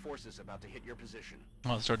hostile forces about to hit your position.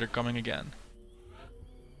 Oh, so they're coming again.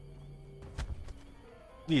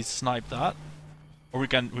 Please snipe that. Or we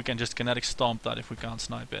can just kinetic stomp that if we can't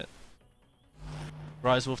snipe it.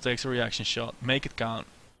 Rise Wolf takes a reaction shot. Make it count.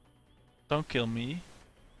 Don't kill me.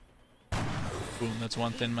 Boom, that's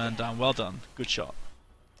 1 thin man down. Well done. Good shot.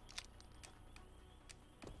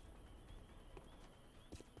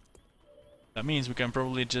 That means we can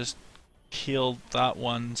probably just kill that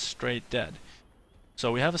one straight dead.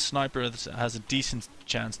 So we have a sniper that has a decent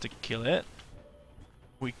chance to kill it.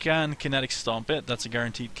 We can kinetic stomp it. That's a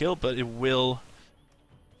guaranteed kill, but it will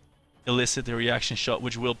elicit the reaction shot,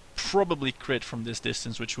 which will probably crit from this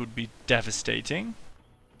distance, which would be devastating.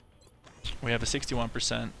 We have a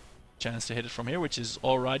 61% chance to hit it from here, which is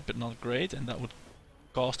alright but not great, and that would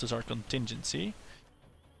cost us our contingency.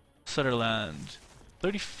 Sutherland,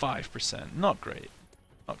 35%, not great.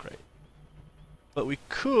 Not great. But we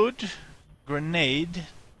could grenade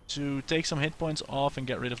to take some hit points off and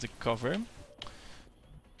get rid of the cover.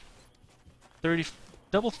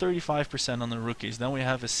 Double 35% on the rookies, then we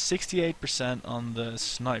have a 68% on the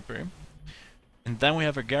sniper, and then we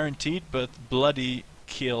have a guaranteed but bloody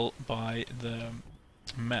kill by the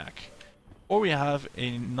mech. Or we have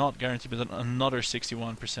a not guaranteed but another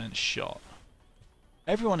 61% shot.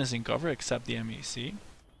 Everyone is in cover except the MEC. I'm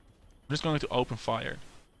just going to open fire.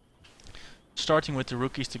 Starting with the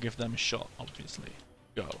rookies to give them a shot, obviously.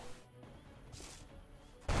 Go.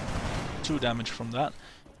 2 damage from that.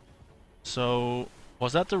 So,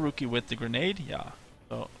 was that the rookie with the grenade? Yeah.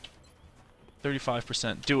 So,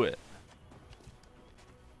 35%. Do it.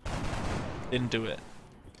 Didn't do it.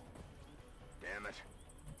 Damn it.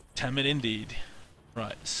 Damn it indeed.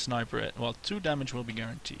 Right, sniper it. Well, 2 damage will be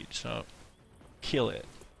guaranteed, so kill it.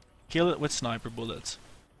 Kill it with sniper bullets.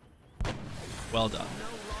 Well done.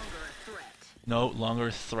 No longer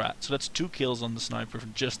a threat. So that's 2 kills on the sniper for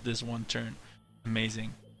just this one turn.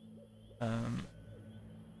 Amazing.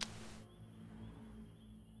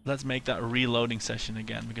 Let's make that a reloading session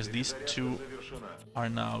again, because these 2 are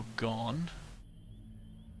now gone.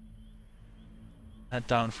 Head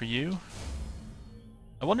down for you.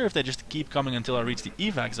 I wonder if they just keep coming until I reach the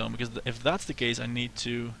evac zone, because if that's the case, I need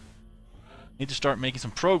to start making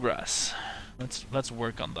some progress. Let's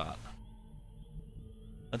work on that.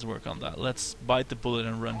 Let's work on that. Let's bite the bullet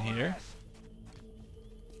and run here.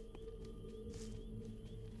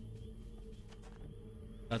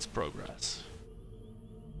 That's progress.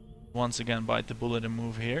 Once again, bite the bullet and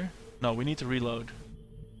move here. No, we need to reload.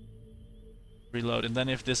 Reload, and then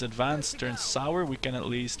if this advance turns sour, we can at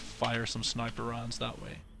least fire some sniper rounds that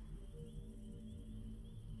way.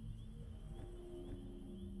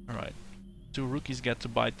 Alright. 2 rookies get to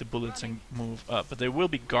bite the bullets and move up, but they will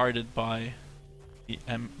be guarded by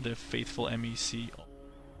the faithful MEC.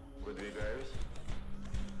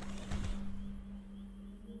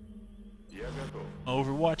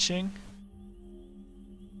 Overwatching.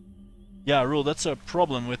 Yeah, Rule, that's a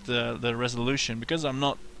problem with the resolution. Because I'm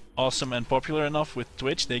not awesome and popular enough with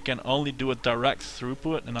Twitch, they can only do a direct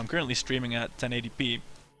throughput, and I'm currently streaming at 1080p.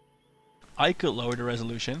 I could lower the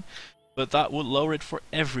resolution, but that would lower it for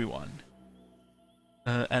everyone.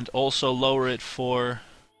 And also lower it for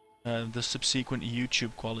the subsequent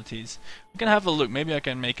YouTube qualities. We can have a look. Maybe I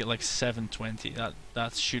can make it like 720.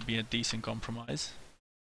 That should be a decent compromise.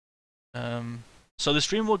 So the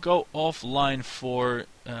stream will go offline for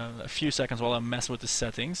a few seconds while I mess with the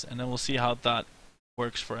settings, and then we'll see how that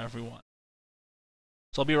works for everyone.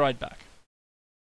 So I'll be right back.